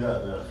single you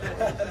out there.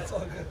 That's all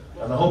good.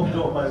 And I hope you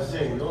don't mind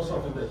saying, you know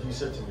something that he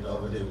said to me the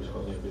other day which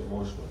got me a bit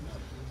emotional?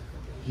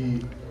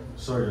 He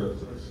said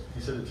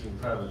it to me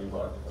privately, but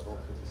I don't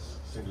think it's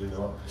singling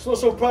him out. It's not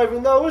so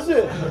private now, is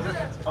it?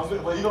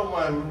 But you don't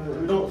mind,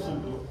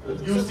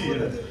 you see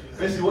it.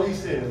 Basically what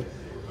he's saying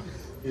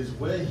is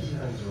where he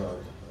hangs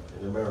around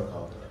in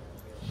America,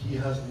 he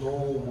has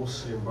no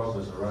Muslim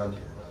brothers around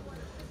him.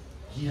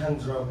 He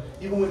hangs around,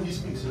 even when he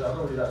speaks, I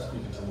don't really like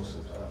speaking to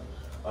Muslims.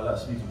 I like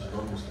speaking to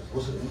non-Muslims.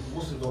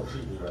 Muslims don't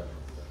treat me right.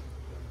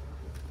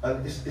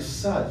 And it's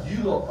sad,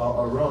 you lot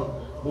are around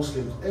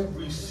Muslims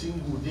every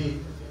single day,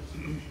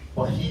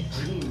 but he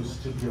dreams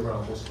to be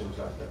around Muslims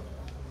like that.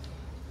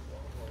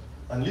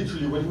 And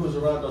literally when he was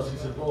around us, he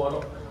said, bro, I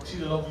don't see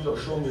the love you lot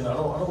show me, and I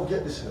don't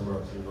get this in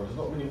America, you know, there's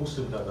not many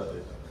Muslims like that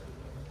there.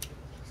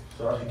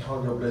 So I can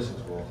count your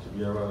blessings, bro, to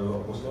be around a lot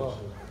of Muslims.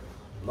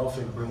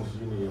 Nothing brings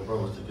unity and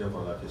brothers together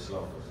like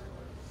Islam does.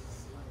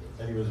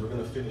 Anyways, we're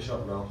going to finish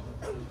up now.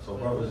 So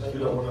brothers, if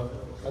you don't want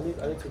to... I need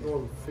to go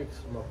and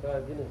fix my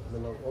bag, innit?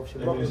 And then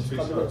obviously Let me Mum's just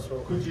fix coming in, that. so...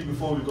 Quickly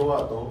before we go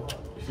out though,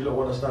 if you don't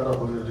want to stand up,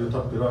 we're going to do a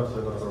takbirat, so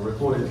I'm going to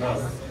record it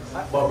now.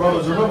 But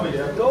brothers, remember,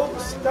 yeah? Don't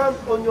stand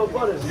on your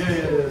brothers.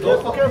 Yeah.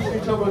 Don't fuck with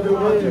each other, do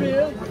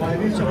it. But it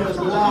needs to be as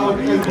loud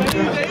as you can.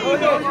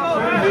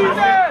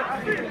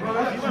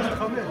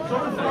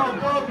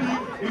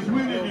 He's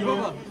winning, you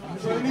know?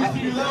 So it needs to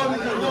be loud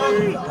as you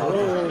can.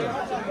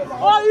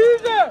 Oh,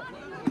 easy!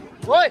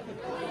 Wait!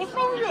 What's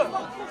wrong with you?